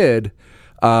I did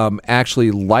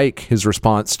actually like his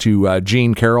response to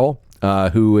Jean Carroll,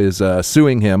 who is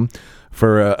suing him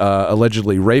for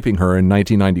allegedly raping her in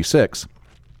 1996.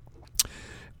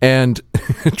 And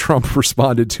Trump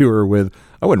responded to her with,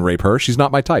 I wouldn't rape her. She's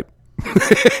not my type.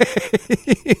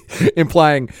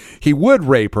 Implying he would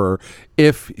rape her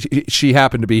if she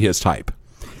happened to be his type.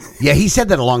 Yeah, he said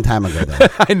that a long time ago, though.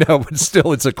 I know, but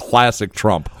still, it's a classic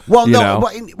Trump. Well,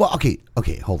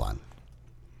 okay, hold on.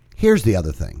 Here's the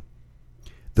other thing.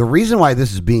 The reason why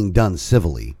this is being done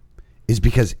civilly is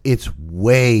because it's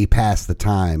way past the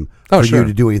time for you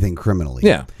to do anything criminally.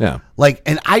 Yeah. Like,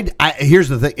 and I here's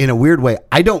the thing. In a weird way,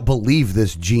 I don't believe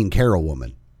this Jean Carroll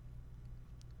woman.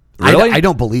 Really? I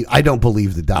don't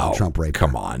believe the Donald Trump rape.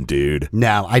 Come on, dude.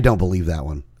 No, I don't believe that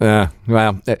one.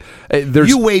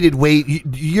 You waited.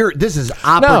 This is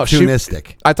opportunistic.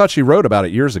 No, I thought she wrote about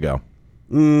it years ago.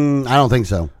 I don't think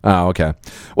so. Oh, okay.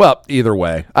 Well, either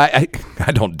way, I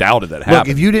don't doubt it that happened. Look,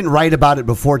 if you didn't write about it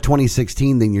before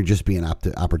 2016, then you're just being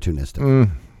opportunistic.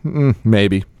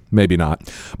 Maybe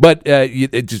not. But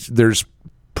there's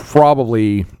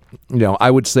probably, I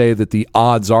would say that the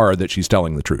odds are that she's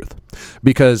telling the truth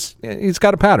because he's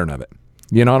got a pattern of it.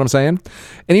 You know what I'm saying?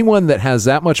 Anyone that has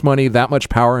that much money, that much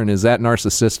power, and is that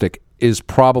narcissistic is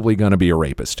probably going to be a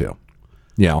rapist too.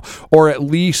 Or at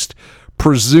least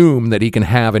presume that he can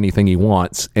have anything he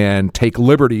wants and take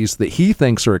liberties that he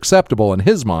thinks are acceptable in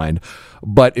his mind,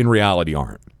 but in reality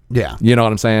aren't. Yeah. You know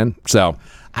what I'm saying? So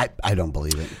I don't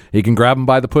believe it. He can grab them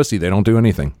by the pussy. They don't do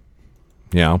anything.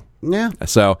 Yeah.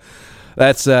 So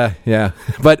that's, yeah.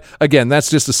 But again,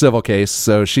 that's just a civil case.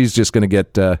 So she's just going to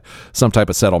get some type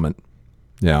of settlement.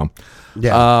 Yeah.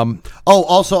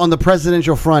 Also on the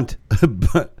presidential front,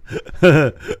 because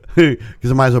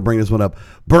I might as well bring this one up.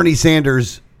 Bernie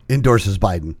Sanders endorses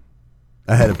Biden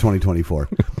ahead of 2024.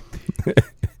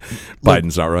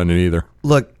 Biden's not running either.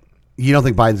 Look, you don't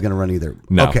think Biden's going to run either?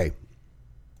 No. Okay.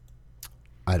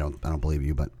 I don't believe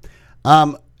you, but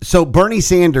so Bernie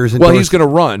Sanders well, he's going to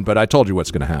run, but I told you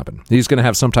what's going to happen. He's going to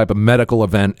have some type of medical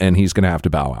event, and he's going to have to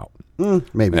bow out.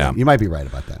 Maybe. Yeah. You might be right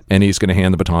about that. And he's going to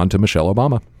hand the baton to Michelle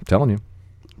Obama. I'm telling you.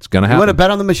 It's going to happen. You want to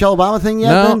bet on the Michelle Obama thing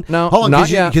yet? No, hold on, not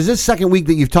yet. Because this second week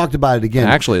that you've talked about it again.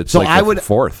 Actually, it's the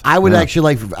fourth. I would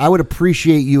actually I would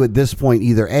appreciate you at this point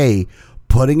either A,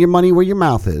 putting your money where your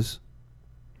mouth is,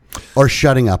 or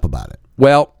shutting up about it.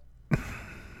 Well,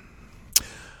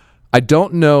 I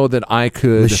don't know that I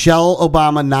could. Michelle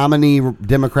Obama, nominee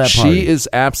Democrat Party. She is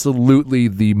absolutely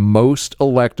the most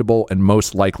electable and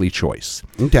most likely choice.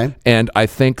 Okay. And I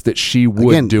think that she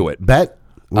would do it. Bet?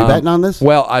 We betting on this?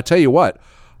 Well, I tell you what.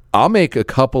 I'll make a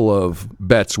couple of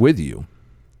bets with you.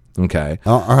 Okay.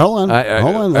 Hold on.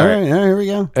 All right, here we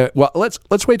go. Well, let's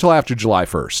wait till after July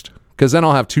 1st, because then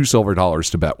I'll have $2 silver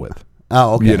to bet with.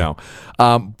 Oh, okay.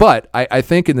 But I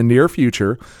think in the near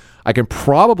future, I can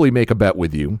probably make a bet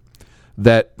with you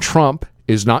that Trump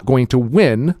is not going to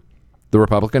win the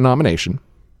Republican nomination.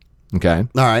 Okay. All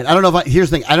right. I don't know if here's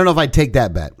the thing. I don't know if I'd take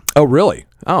that bet. Oh, really?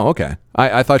 Oh, okay.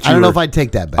 I thought you. I don't know if I'd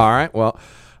take that bet. All right. Well,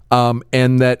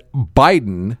 and that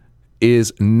Biden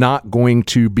is not going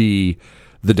to be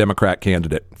the Democrat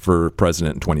candidate for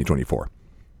president in 2024.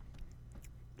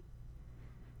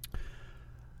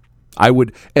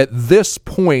 At this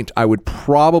point, I would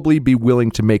probably be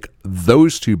willing to make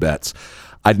those two bets.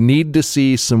 I'd need to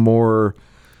see some more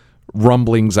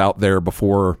rumblings out there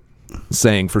before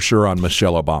saying for sure on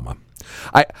Michelle Obama.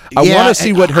 I want to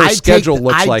see what her schedule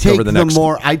looks like over the next.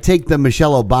 I take the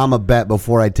Michelle Obama bet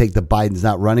before I take the Biden's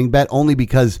not running bet, only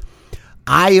because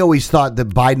I always thought that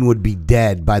Biden would be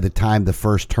dead by the time the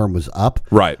first term was up.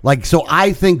 Right. Like, so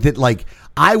I think that, like,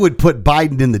 I would put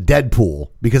Biden in the dead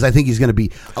pool because I think he's going to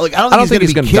be. Like, I don't think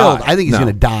he's going to be killed. Die. I think he's going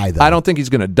to die, though. I don't think he's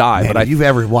going to die. Man, but if you've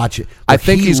ever watched it, I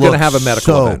think he's going to have a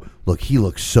medical event. Look, he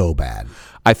looks so bad.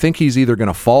 I think he's either going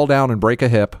to fall down and break a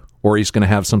hip, or he's going to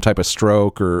have some type of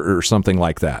stroke or something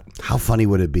like that. How funny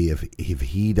would it be if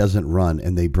he doesn't run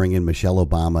and they bring in Michelle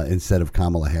Obama instead of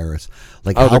Kamala Harris?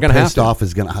 Like, how pissed off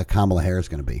is how Kamala Harris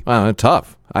going to be?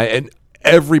 Tough. And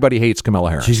everybody hates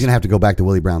Kamala Harris. She's going to have to go back to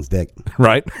Willie Brown's dick.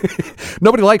 Right?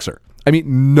 Nobody likes her. I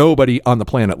mean, nobody on the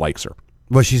planet likes her.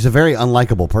 Well, she's a very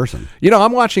unlikable person. You know,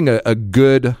 I'm watching a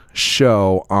good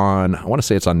show on, I want to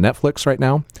say it's on Netflix right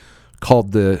now,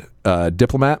 called The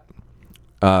Diplomat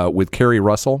with Kerry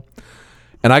Russell.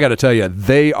 And I got to tell you,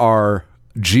 they are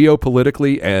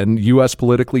geopolitically and U.S.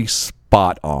 politically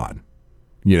spot on.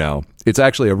 You know, it's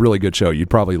actually a really good show.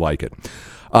 You'd probably like it.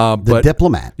 The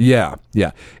Diplomat. Yeah.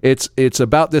 It's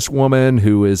about this woman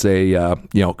who is a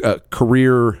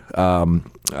career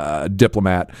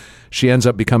diplomat. She ends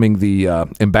up becoming the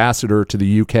ambassador to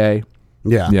the UK.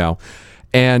 Yeah. You know,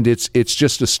 and it's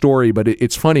just a story, but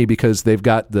it's funny because they've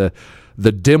got the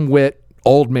dimwit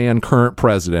old man current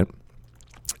president,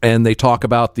 and they talk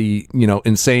about the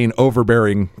insane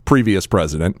overbearing previous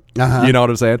president. Uh-huh. You know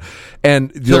what I'm saying?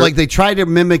 And so like they try to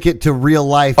mimic it to real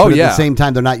life, but at the same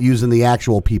time they're not using the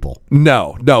actual people.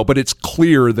 No, but it's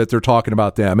clear that they're talking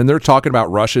about them, and they're talking about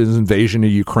Russia's invasion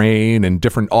of Ukraine and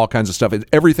all kinds of stuff.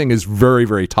 Everything is very,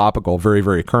 very topical, very,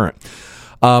 very current.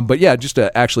 But yeah, just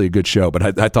actually a good show.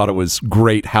 But I thought it was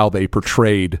great how they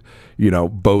portrayed,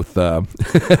 both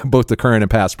both the current and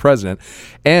past president.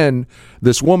 And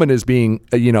this woman is being,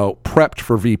 prepped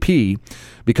for VP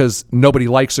because nobody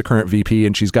likes the current VP,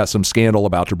 and she's got some scandal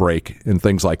about to break and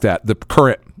things like that. The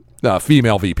current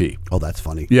female VP. Oh, that's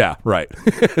funny. Yeah, right.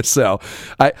 So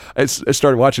I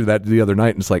started watching that the other night,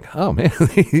 and it's like, oh man,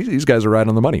 these guys are right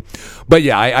on the money. But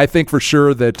yeah, I think for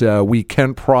sure that we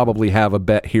can probably have a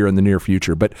bet here in the near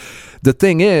future. But the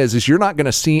thing is you're not going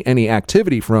to see any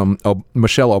activity from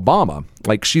Michelle Obama.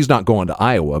 Like, she's not going to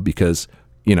Iowa because,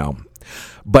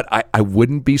 but I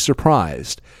wouldn't be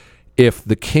surprised if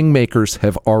the kingmakers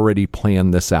have already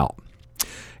planned this out,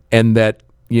 and that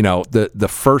the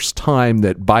first time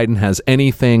that Biden has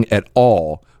anything at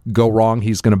all go wrong,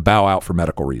 he's going to bow out for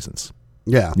medical reasons.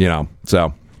 Yeah.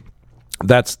 So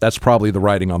that's probably the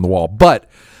writing on the wall. But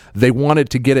they wanted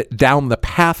to get it down the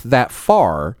path that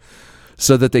far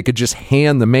so that they could just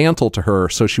hand the mantle to her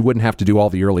so she wouldn't have to do all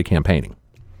the early campaigning.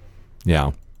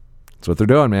 Yeah. That's what they're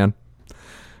doing, man.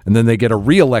 And then they get a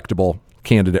re-electable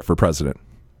candidate for president.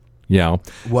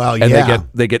 Well, and yeah.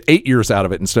 they get 8 years out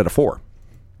of it instead of 4.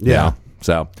 Yeah.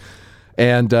 So,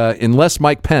 and unless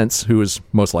Mike Pence, who is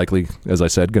most likely, as I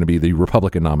said, going to be the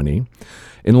Republican nominee,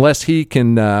 unless he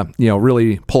can,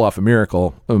 really pull off a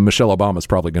miracle, Michelle Obama is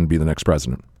probably going to be the next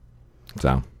president.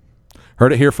 So,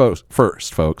 heard it here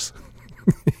first, folks.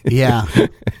 Yeah.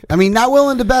 I mean, not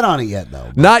willing to bet on it yet,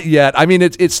 though. Not yet. I mean,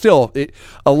 it's still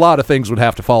a lot of things would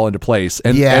have to fall into place,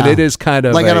 and it is kind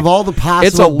of like out of all the possible,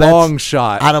 it's a long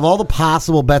shot. Out of all the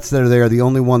possible bets that are there, the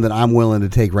only one that I'm willing to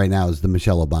take right now is the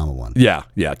Michelle Obama one. Yeah,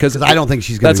 because I don't think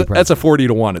she's going to be president. That's a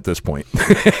 40-1 at this point.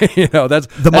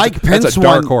 that's Mike Pence that's a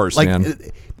dark one, horse, like, man.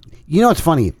 It's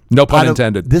funny. No pun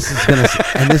intended. This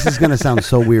is gonna sound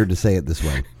so weird to say it this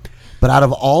way. But out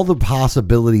of all the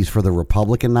possibilities for the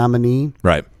Republican nominee,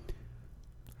 right,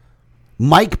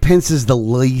 Mike Pence is the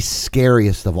least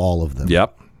scariest of all of them.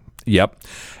 Yep.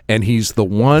 And he's the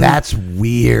one. That's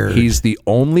weird. He's the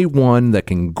only one that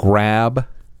can grab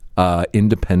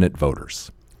independent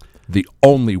voters. The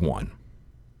only one.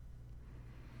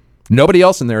 Nobody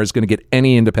else in there is going to get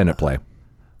any independent play.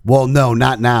 Well, no,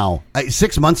 not now.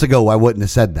 6 months ago, I wouldn't have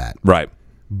said that. Right.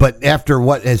 But after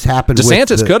what has happened,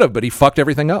 DeSantis could have, but he fucked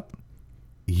everything up.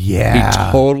 Yeah,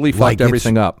 he totally fucked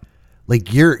everything up. Like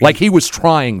he was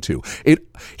trying to.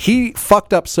 He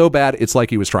fucked up so bad. It's like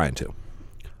he was trying to.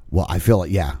 Well, I feel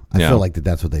like feel like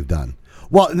that's what they've done.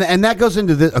 Well, and that goes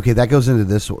into this. Okay, that goes into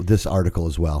this article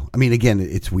as well. I mean, again,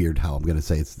 it's weird how I'm going to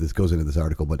say this goes into this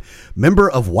article, but member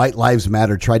of White Lives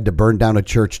Matter tried to burn down a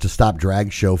church to stop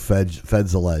drag show.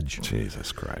 Feds allege.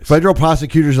 Jesus Christ. Federal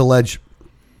prosecutors allege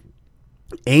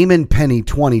Eamon Penny,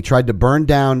 20, tried to burn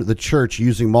down the church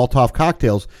using Molotov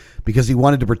cocktails because he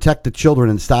wanted to protect the children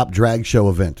and stop drag show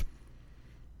event.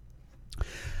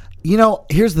 You know,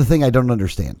 here's the thing I don't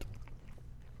understand.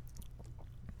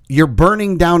 You're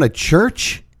burning down a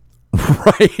church?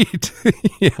 Right.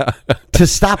 Yeah. To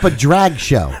stop a drag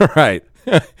show. Right.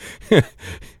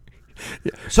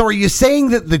 So are you saying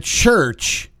that the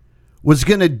church was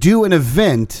going to do an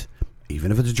event,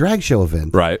 even if it's a drag show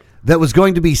event, right, that was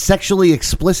going to be sexually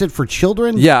explicit for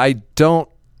children? Yeah,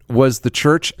 was the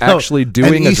church actually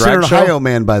doing a drag show? An Eastern Ohio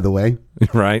man, by the way.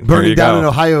 Right. Burning down an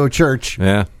Ohio church.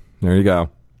 Yeah, there you go.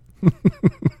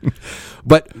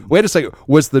 But wait a second.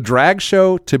 Was the drag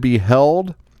show to be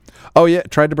held? Oh, yeah.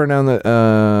 Tried to burn down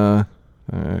the...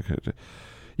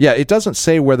 yeah, it doesn't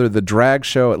say whether the drag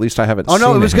show, at least I haven't seen it.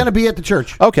 Oh, no, it was going to be at the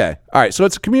church. Okay. All right. So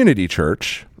it's a community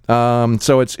church.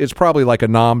 So it's probably like a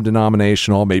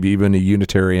non-denominational, maybe even a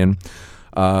Unitarian,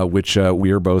 which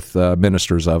we are both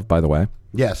ministers of, by the way.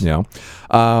 Yes. You know,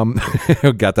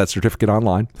 got that certificate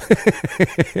online.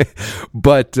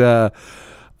 But,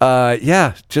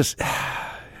 yeah, just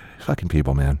fucking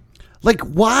people, man. Like,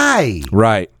 why?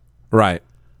 Right.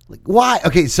 Like, why?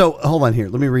 Okay, so hold on here.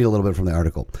 Let me read a little bit from the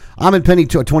article. Eamon Penny, a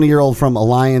 20-year-old from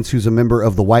Alliance who's a member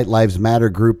of the White Lives Matter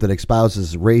group that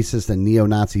espouses racist and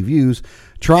neo-Nazi views,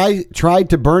 tried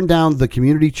to burn down the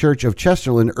community church of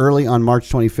Chesterland early on March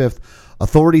 25th.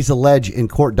 Authorities allege in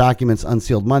court documents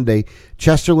unsealed Monday,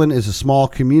 Chesterland is a small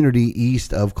community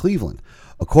east of Cleveland.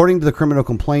 According to the criminal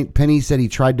complaint, Penny said he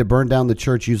tried to burn down the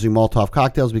church using Molotov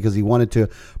cocktails because he wanted to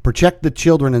protect the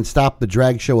children and stop the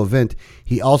drag show event.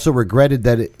 He also regretted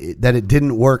that it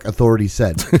didn't work, authorities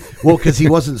said. Well, because he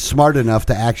wasn't smart enough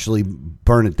to actually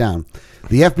burn it down.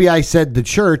 The FBI said the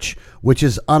church, which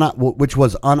was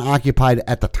unoccupied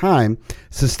at the time,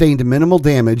 sustained minimal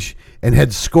damage and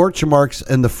had scorch marks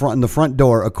in the front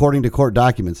door, according to court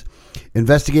documents.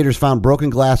 Investigators found broken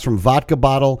glass from vodka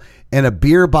bottle and a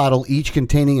beer bottle, each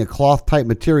containing a cloth-type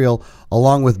material,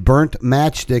 along with burnt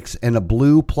matchsticks and a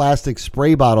blue plastic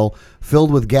spray bottle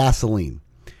filled with gasoline.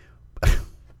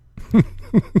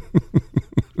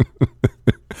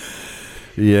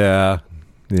 Yeah,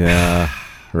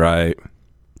 right.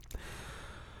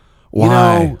 Why?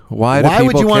 You know, why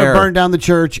would you want to burn down the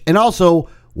church? And also,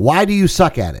 why do you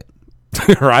suck at it?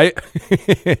 Right?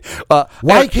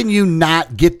 Why can you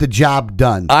not get the job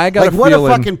done? I got what a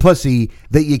fucking pussy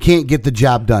that you can't get the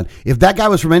job done. If that guy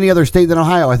was from any other state than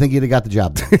Ohio, I think he'd have got the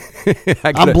job done.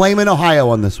 I'm blaming Ohio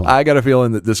on this one. I got a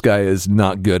feeling that this guy is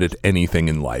not good at anything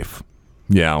in life.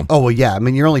 Yeah. Oh, well, yeah. I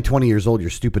mean, you're only 20 years old. You're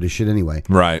stupid as shit anyway.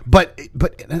 Right. But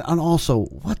and also,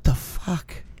 what the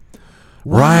fuck?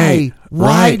 Why?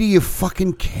 Why do you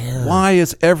fucking care? Why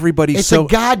is everybody it's so a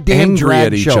goddamn angry drag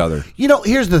at each show. other? You know,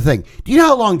 here's the thing. Do you know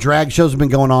how long drag shows have been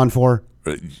going on for?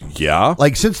 Yeah.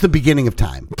 Like since the beginning of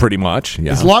time. Pretty much,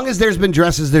 yeah. As long as there's been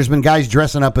dresses, there's been guys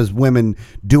dressing up as women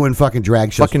doing fucking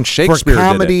drag shows. Fucking Shakespeare for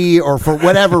comedy or for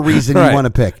whatever reason right. you want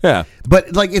to pick. Yeah.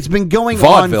 But like it's been going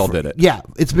Vaudeville on. did it. Yeah.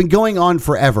 It's been going on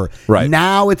forever. Right.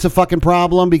 Now it's a fucking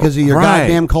problem because of your right.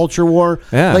 goddamn culture war.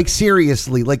 Yeah. Like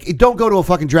seriously. Like don't go to a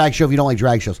fucking drag show if you don't like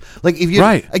drag shows. Like if you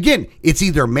right. Again, it's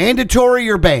either mandatory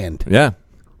or banned. Yeah.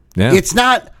 Yeah. It's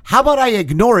not how about I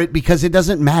ignore it because it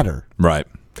doesn't matter. Right.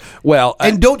 Well,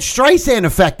 and don't Streisand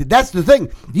affect it. That's the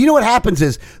thing. You know what happens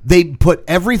is they put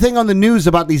everything on the news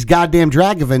about these goddamn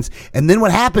drag events, and then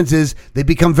what happens is they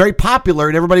become very popular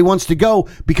and everybody wants to go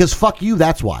because fuck you,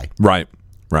 that's why. Right.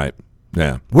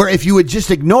 Yeah. Where if you would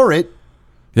just ignore it.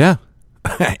 Yeah.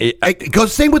 It goes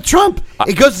the same with Trump.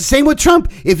 It goes the same with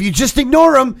Trump. If you just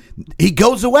ignore him, he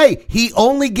goes away. He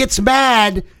only gets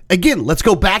mad. Again, let's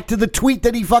go back to the tweet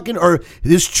that he fucking, or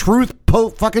this truth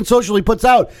fucking social he puts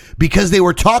out because they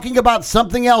were talking about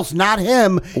something else, not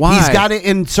him. Why? He's got to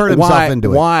insert himself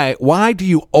into it. Why do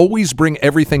you always bring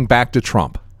everything back to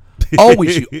Trump? You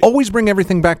always bring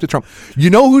everything back to Trump. You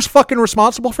know who's fucking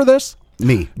responsible for this?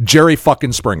 Me. Jerry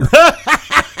fucking Springer.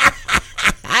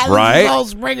 Right?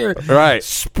 Springer. Right.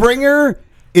 Springer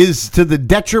is to the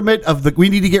detriment of we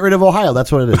need to get rid of Ohio.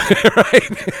 That's what it is. Right.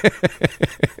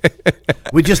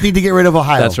 We just need to get rid of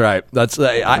Ohio. That's right. That's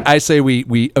I say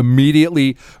we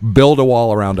immediately build a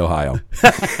wall around Ohio.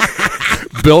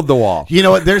 Build the wall. You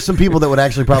know what? There's some people that would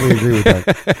actually probably agree with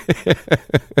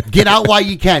that. Get out while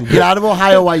you can. Get out of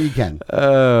Ohio while you can.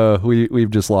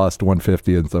 We've just lost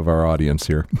 1/50th of our audience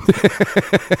here.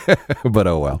 But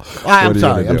oh well. I'm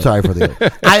sorry. I'm sorry for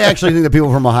the. I actually think that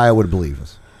people from Ohio would believe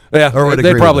us. Yeah, or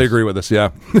they probably agree with us. Yeah.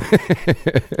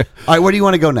 All right, where do you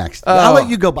want to go next? I'll let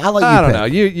you go. I'll let you. I don't know.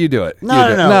 You do it.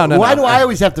 No. Why do I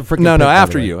always have to freaking? No. pick,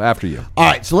 After you. All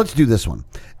right, so let's do this one.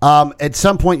 At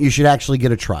some point, you should actually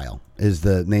get a trial. Is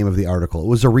the name of the article? It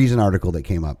was a Reason article that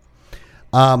came up.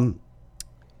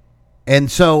 And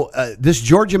so this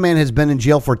Georgia man has been in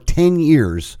jail for 10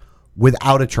 years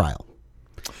without a trial.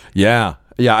 Yeah.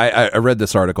 I read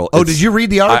this article. Oh, did you read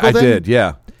the article? I did.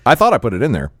 Yeah. I thought I put it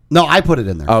in there. No, I put it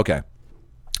in there. Okay.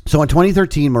 So in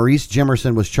 2013, Maurice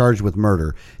Jimerson was charged with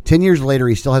murder. 10 years later,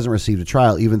 he still hasn't received a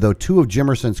trial, even though two of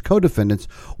Jimerson's co-defendants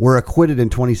were acquitted in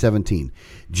 2017.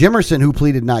 Jimerson, who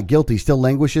pleaded not guilty, still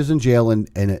languishes in jail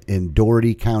in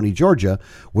Dougherty County, Georgia,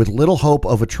 with little hope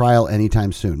of a trial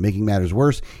anytime soon. Making matters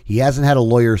worse, he hasn't had a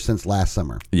lawyer since last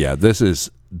summer. Yeah,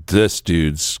 this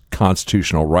dude's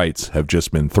constitutional rights have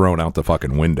just been thrown out the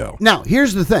fucking window. Now,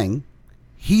 here's the thing.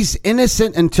 He's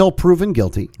innocent until proven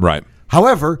guilty. Right.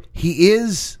 However, he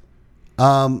is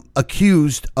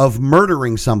accused of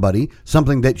murdering somebody,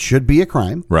 something that should be a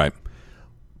crime. Right.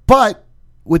 But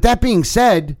with that being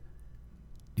said,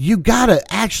 you got to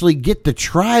actually get the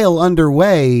trial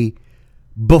underway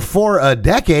before a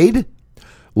decade.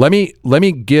 Let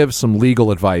me give some legal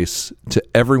advice to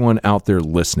everyone out there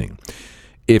listening.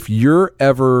 If you're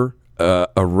ever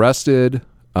arrested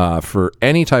for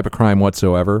any type of crime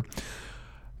whatsoever,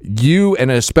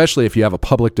 and especially if you have a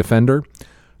public defender,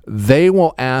 they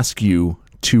will ask you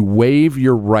to waive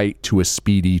your right to a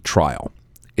speedy trial.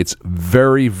 It's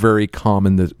very, very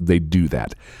common that they do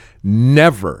that.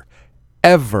 Never,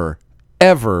 ever,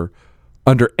 ever,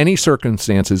 under any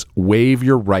circumstances, waive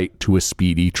your right to a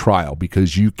speedy trial,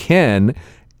 because you can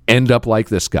end up like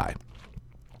this guy.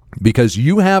 Because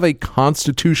you have a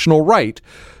constitutional right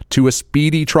to a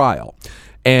speedy trial.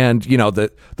 And, you know, the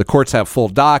courts have full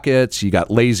dockets. You got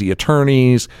lazy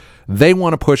attorneys. They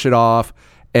want to push it off.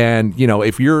 And, you know,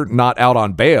 if you're not out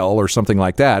on bail or something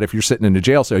like that, if you're sitting in a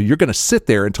jail cell, you're going to sit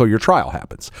there until your trial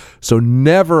happens. So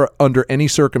never, under any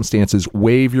circumstances,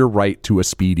 waive your right to a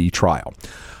speedy trial.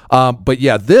 But,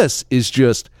 yeah, this is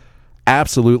just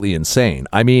absolutely insane.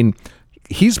 I mean,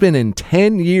 he's been in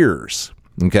 10 years,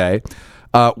 okay,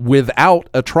 without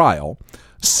a trial,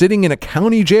 sitting in a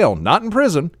county jail, not in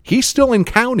prison. He's still in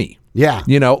county. Yeah.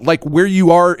 You know, like where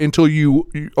you are until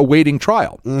you awaiting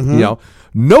trial. Mm-hmm. You know,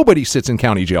 nobody sits in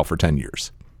county jail for 10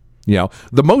 years. You know,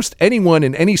 the most anyone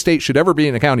in any state should ever be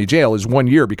in a county jail is 1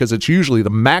 year, because it's usually the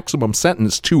maximum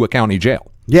sentence to a county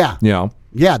jail. Yeah. You know?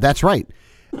 Yeah, that's right.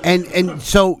 And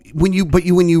so when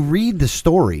you read the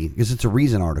story, because it's a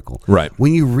Reason article, right?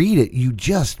 When you read it, you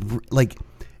just like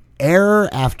error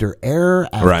after error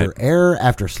after error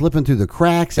after slipping through the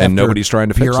cracks, and nobody's trying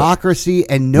to fix it. Bureaucracy,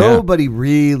 and nobody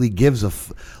really gives a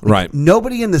right.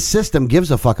 Nobody in the system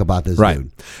gives a fuck about this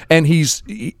dude. And he's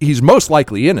most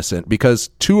likely innocent, because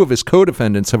two of his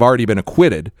co-defendants have already been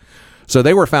acquitted. So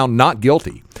they were found not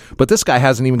guilty. But this guy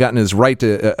hasn't even gotten his right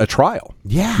to a trial.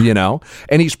 Yeah. You know?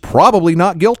 And he's probably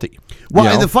not guilty. Well,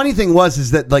 and the funny thing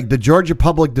is that, like, the Georgia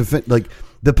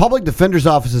the public defender's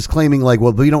office is claiming, like,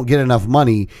 well, we don't get enough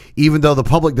money, even though the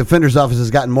public defender's office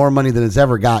has gotten more money than it's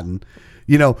ever gotten.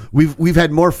 You know, we've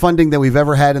had more funding than we've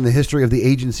ever had in the history of the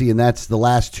agency, and that's the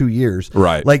last 2 years.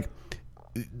 Right. Like,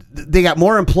 they got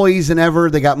more employees than ever.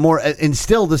 They got more, and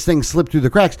still this thing slipped through the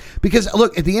cracks. Because,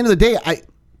 look, at the end of the day,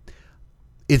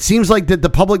 it seems like that the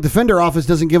public defender office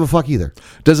doesn't give a fuck either.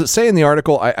 Does it say in the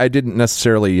article, I didn't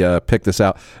necessarily pick this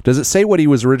out, does it say what he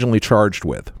was originally charged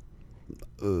with?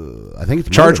 I think it's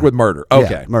charged with murder.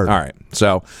 Okay. Yeah, murder. All right.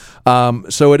 So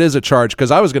it is a charge, because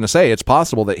I was going to say it's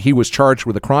possible that he was charged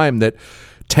with a crime that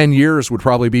 10 years would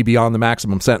probably be beyond the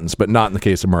maximum sentence, but not in the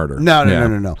case of murder.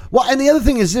 No. Well, and the other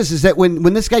thing is that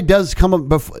when this guy does come up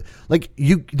before,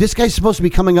 this guy's supposed to be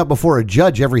coming up before a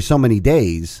judge every so many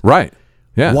days. Right.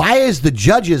 Yeah. Why is the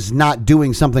judges not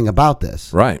doing something about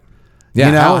this? Right. Yeah.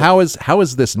 You know? How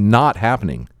is this not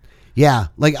happening? Yeah.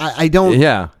 Like I don't.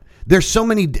 Yeah. There's so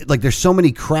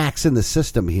many cracks in the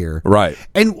system here. Right.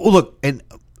 And look, and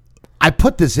I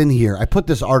put this in here. I put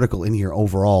this article in here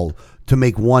overall to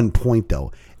make one point,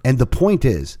 though. And the point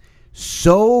is,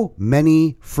 so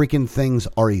many freaking things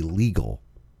are illegal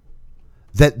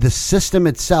that the system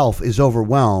itself is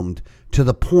overwhelmed to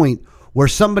the point where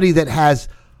somebody that has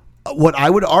what I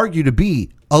would argue to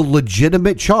be a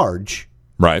legitimate charge,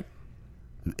 right,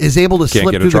 is able to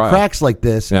slip through the cracks like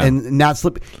this and not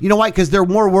slip. You know why? Because they're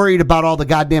more worried about all the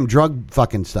goddamn drug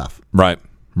fucking stuff. Right.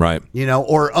 Right.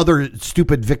 Or other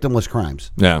stupid victimless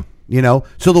crimes. Yeah.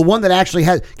 So the one that actually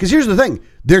has, because here's the thing,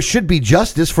 there should be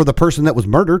justice for the person that was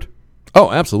murdered. Oh,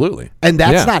 absolutely. And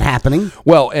that's not happening.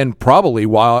 Well, and probably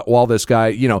while this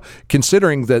guy,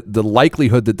 considering that the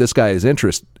likelihood that this guy is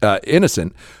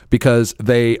innocent, because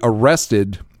they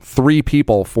arrested 3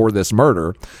 people for this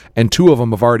murder, and 2 of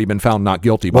them have already been found not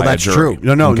guilty by a jury.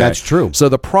 True. No, that's true. So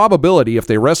the probability, if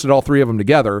they arrested all 3 of them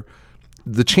together,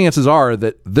 the chances are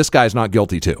that this guy's not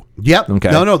guilty too. Yep.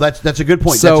 Okay. No, that's a good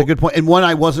point. So, that's a good point. And one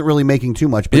I wasn't really making too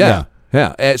much, but yeah.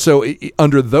 Yeah. So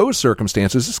under those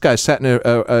circumstances, this guy sat in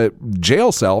a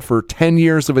jail cell for 10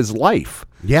 years of his life.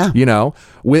 Yeah.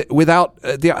 Without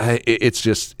it's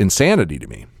just insanity to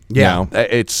me. Yeah.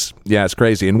 It's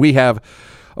crazy. And we have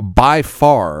by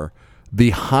far the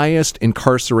highest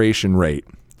incarceration rate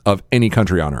of any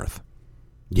country on earth.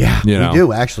 Yeah, we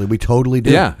do, actually. We totally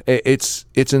do. Yeah, it's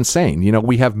insane.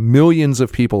 We have millions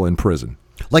of people in prison.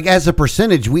 Like, as a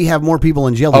percentage, we have more people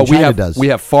in jail than China does. We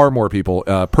have far more people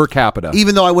per capita.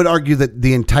 Even though I would argue that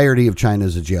the entirety of China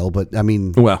is a jail, but I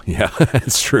mean... Well, yeah,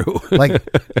 it's true. I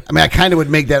kind of would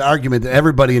make that argument that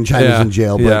everybody in China is in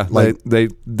jail. But they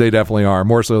definitely are,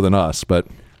 more so than us. But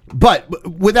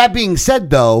with that being said,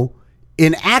 though,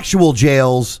 in actual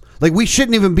jails, we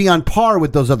shouldn't even be on par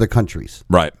with those other countries.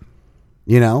 Right.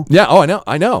 Yeah. Oh,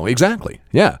 I know. Exactly.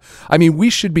 Yeah. I mean, we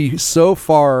should be so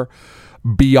far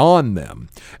beyond them.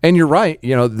 And you're right.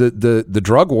 The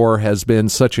drug war has been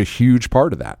such a huge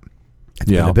part of that. It's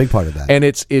been a big part of that. And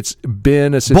it's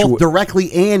been a situation. Both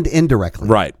directly and indirectly.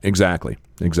 Right. Exactly.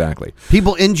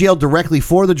 People in jail directly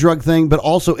for the drug thing, but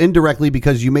also indirectly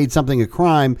because you made something a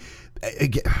crime.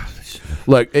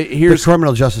 Look, here's the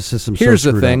criminal justice system. Here's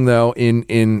the thing, though.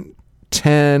 In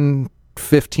 10,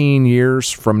 15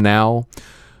 years from now,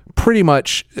 pretty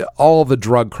much all the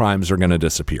drug crimes are going to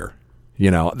disappear.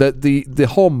 The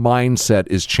whole mindset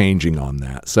is changing on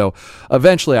that. So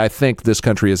eventually, I think this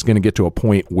country is going to get to a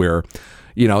point where,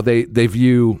 they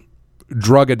view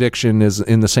drug addiction as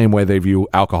in the same way they view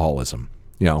alcoholism.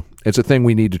 It's a thing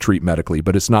we need to treat medically,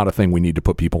 but it's not a thing we need to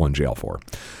put people in jail for.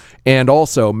 And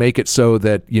also make it so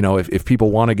that, if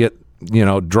people want to get,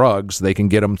 drugs, they can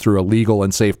get them through a legal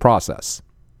and safe process.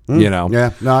 Yeah,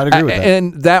 no, I'd agree with that.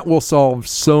 And that will solve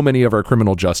so many of our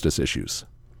criminal justice issues.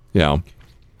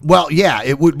 Well, yeah,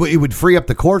 it would free up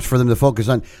the courts for them to focus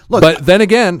on. Look, but then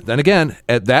again,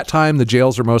 at that time, the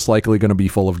jails are most likely going to be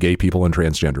full of gay people and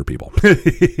transgender people.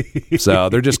 So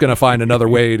they're just going to find another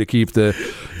way to keep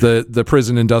the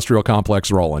prison industrial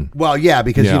complex rolling. Well, yeah,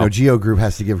 because Geo Group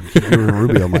has to give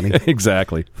Rubio money.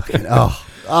 Exactly.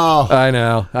 Oh, I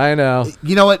know.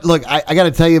 You know what? Look, I got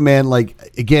to tell you, man.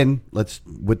 Again, let's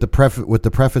with the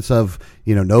preface of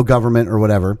no government or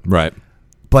whatever. Right.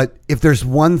 But if there's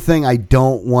one thing I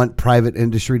don't want private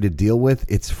industry to deal with,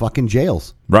 it's fucking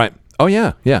jails. Right. Oh,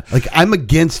 yeah. I'm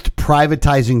against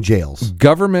privatizing jails.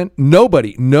 Government, no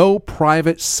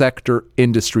private sector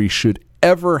industry should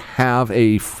ever have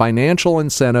a financial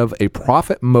incentive, a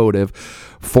profit motive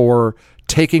for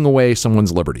taking away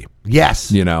someone's liberty.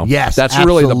 Yes. Yes. That's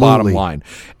absolutely. Really the bottom line.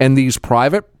 And these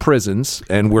private prisons,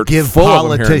 and we're give full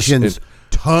politicians of them here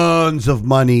tons of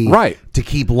money, right, to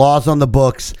keep laws on the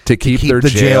books, to keep their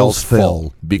jails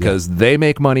full, because yeah, they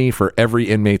make money for every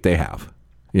inmate they have.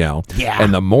 Yeah.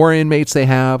 And the more inmates they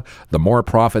have, the more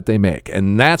profit they make.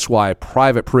 And that's why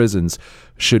private prisons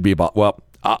should be about,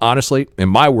 honestly, in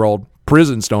my world,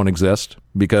 prisons don't exist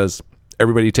because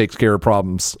everybody takes care of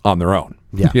problems on their own.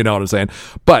 Yeah. You know what I'm saying?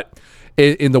 But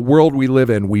in the world we live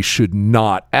in, we should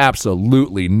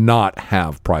absolutely not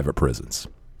have private prisons.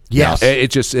 Yes.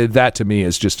 It just, that to me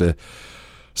is just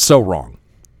so wrong.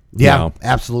 Yeah,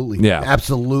 absolutely. Yeah.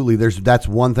 Absolutely. That's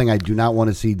one thing I do not want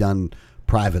to see done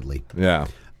privately. Yeah.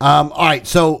 All right.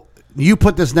 So you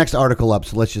put this next article up.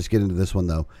 So let's just get into this one,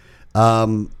 though.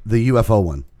 The UFO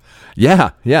one.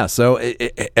 Yeah. So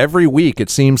every week it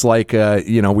seems like,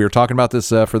 we were talking about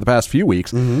this for the past few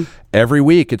weeks. Mm-hmm. Every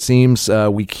week it seems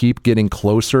we keep getting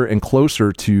closer and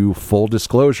closer to full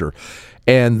disclosure.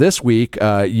 And this week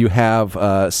you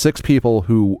have 6 people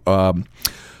who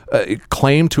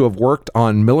claim to have worked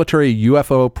on military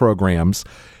UFO programs,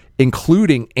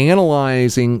 including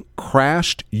analyzing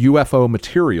crashed UFO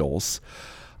materials,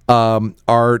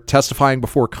 are testifying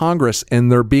before Congress,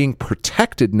 and they're being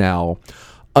protected now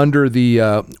under the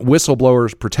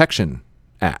Whistleblowers Protection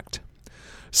Act.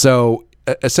 So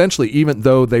essentially, even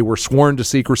though they were sworn to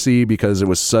secrecy because it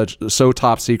was so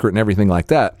top secret and everything like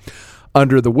that,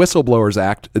 under the Whistleblowers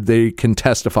Act, they can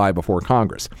testify before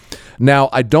Congress. Now,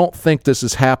 I don't think this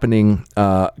is happening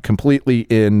completely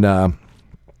in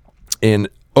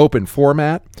open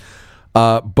format.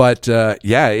 But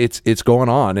it's going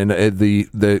on, and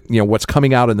the what's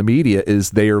coming out in the media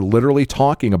is they are literally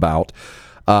talking about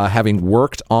having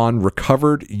worked on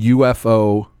recovered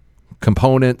UFO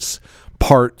components,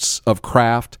 parts of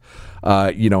craft,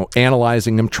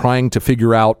 analyzing them, trying to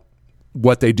figure out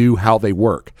what they do, how they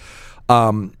work.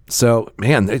 So,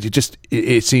 man,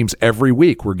 it seems every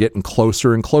week we're getting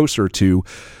closer and closer to,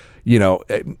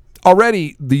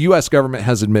 already the U.S. government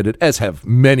has admitted, as have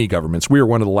many governments, we are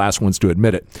one of the last ones to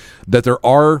admit it, that there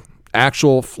are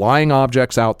actual flying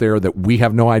objects out there that we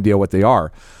have no idea what they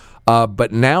are.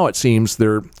 But now it seems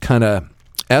they're kind of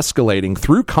escalating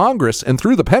through Congress and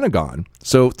through the Pentagon,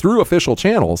 so through official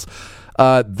channels,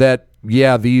 that,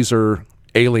 these are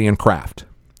alien craft.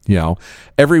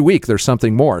 Every week there's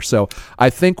something more. So I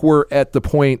think we're at the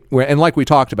point where, and like we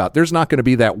talked about, there's not going to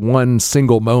be that one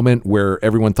single moment where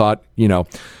everyone thought,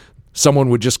 someone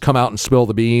would just come out and spill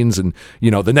the beans and,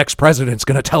 the next president's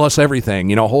going to tell us everything,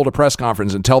 hold a press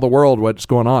conference and tell the world what's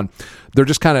going on. They're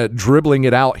just kind of dribbling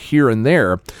it out here and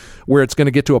there, where it's going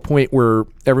to get to a point where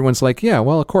everyone's like, yeah,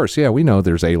 well, of course, yeah, we know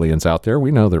there's aliens out there.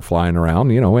 We know they're flying around,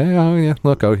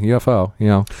 look, a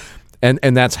UFO,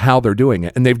 And that's how they're doing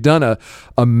it. And they've done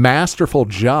a masterful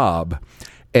job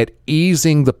at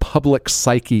easing the public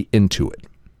psyche into it.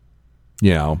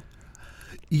 Yeah.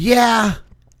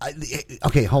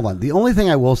 Okay, hold on. The only thing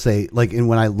I will say,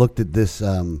 when I looked at this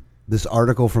this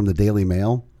article from the Daily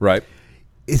Mail, right,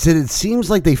 is that it seems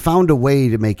like they found a way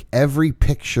to make every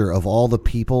picture of all the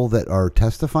people that are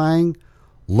testifying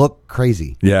look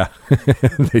crazy. Yeah,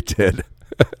 they did.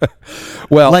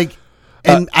 Well,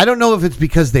 and I don't know if it's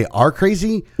because they are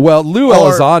crazy. Well, Lou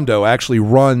Elizondo actually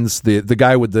runs the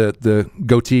guy with the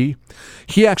goatee.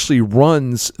 He actually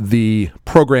runs the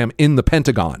program in the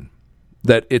Pentagon.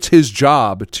 That it's his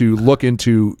job to look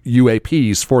into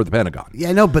UAPs for the Pentagon. Yeah,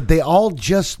 I know, but they all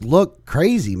just look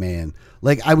crazy, man.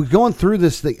 I was going through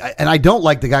this thing, and I don't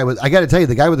like the guy with. I got to tell you,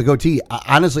 the guy with the goatee.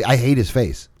 Honestly, I hate his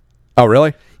face. Oh,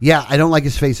 really? Yeah, I don't like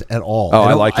his face at all. Oh,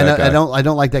 I like that guy. I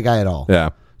don't like that guy at all. Yeah.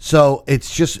 So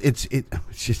it's just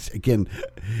again,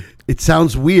 it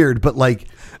sounds weird, but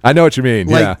I know what you mean.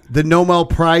 Yeah. The Nobel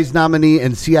Prize nominee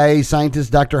and CIA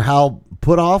scientist Dr. Hal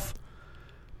Puthoff.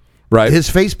 Right. His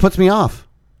face puts me off.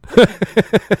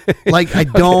 I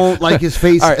don't like his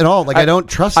face at all. I don't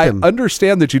trust him. I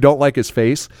understand that you don't like his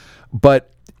face,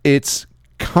 but it's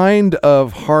kind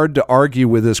of hard to argue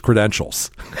with his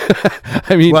credentials.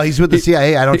 I mean, well, he's with the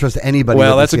CIA. I don't trust anybody.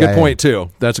 Well, that's a good point too.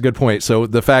 That's a good point. So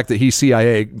the fact that he's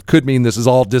CIA could mean this is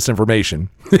all disinformation.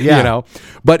 Yeah.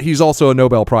 But he's also a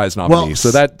Nobel Prize nominee,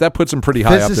 so that puts him pretty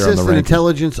high up there on the rankings. rankings.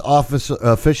 Intelligence Office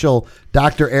official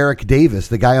Dr. Eric Davis,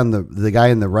 the guy on the guy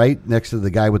in the right next to the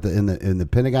guy with in the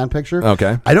Pentagon picture.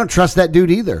 Okay, I don't trust that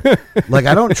dude either.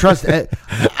 I don't trust. I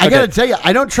got to tell you,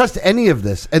 I don't trust any of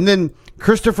this. And then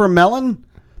Christopher Mellon,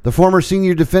 the former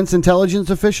senior defense intelligence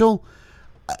official,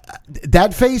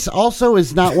 that face also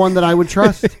is not one that I would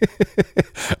trust.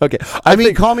 Okay, I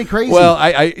mean, call me crazy. Well,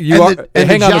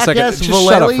 hang on a second. Just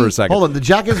shut up for a second. Hold on, the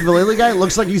Jacques Vallely guy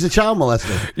looks like he's a child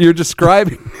molester. You're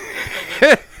describing.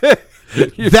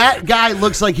 That guy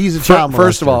looks like he's a child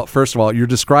molester. First of all, you're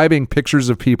describing pictures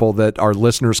of people that our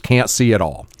listeners can't see at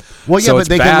all. Well, yeah, so but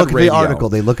they can look at the article.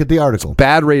 They look at the article. It's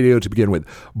bad radio to begin with.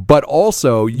 But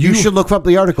also, you should look up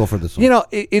the article for this one.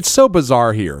 It's so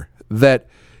bizarre here that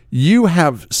you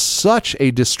have such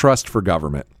a distrust for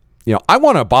government. I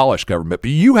want to abolish government,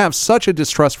 but you have such a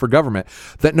distrust for government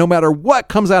that no matter what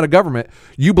comes out of government,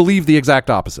 you believe the exact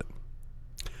opposite.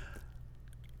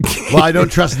 Well, I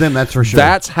don't trust them, that's for sure.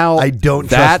 That's how I don't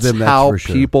trust them, that's for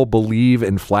sure. People believe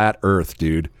in flat Earth,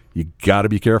 dude. You got to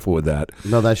be careful with that.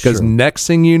 No, that's true. Because next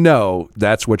thing you know,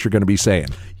 that's what you're going to be saying.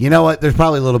 You know what? There's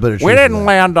probably a little bit of truth. We didn't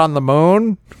land on the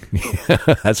moon.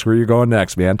 That's where you're going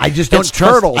next, man. I just don't trust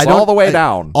turtles all the way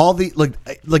down. All the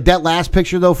like that last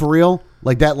picture though, for real.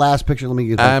 Like that last picture. Let me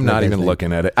get. I'm not even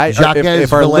looking at it.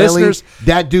 If our listeners,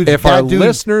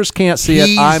 listeners can't see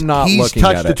it, I'm not looking at it. He's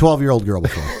touched a 12-year-old girl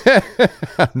before.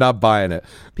 I'm not buying it.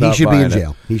 He should be in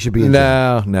jail. He should be in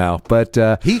jail. No. But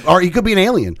he could be an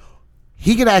alien.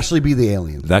 He could actually be the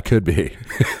alien. That could be.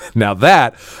 Now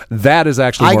that is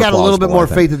actually more I got a little bit more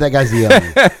faith that guy's the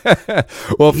alien.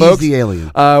 Well, he's folks, the alien.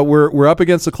 We're up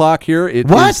against the clock here. It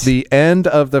is the end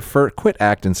of the first. Quit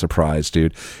acting surprised,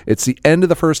 dude. It's the end of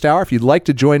the first hour. If you'd like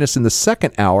to join us in the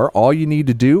second hour, all you need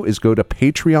to do is go to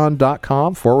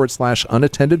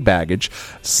patreon.com/unattended baggage.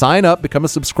 Sign up, become a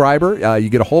subscriber. You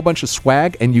get a whole bunch of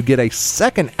swag, and you get a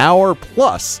second hour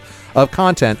plus of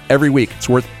content every week. It's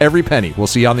worth every penny. We'll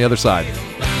see you on the other side.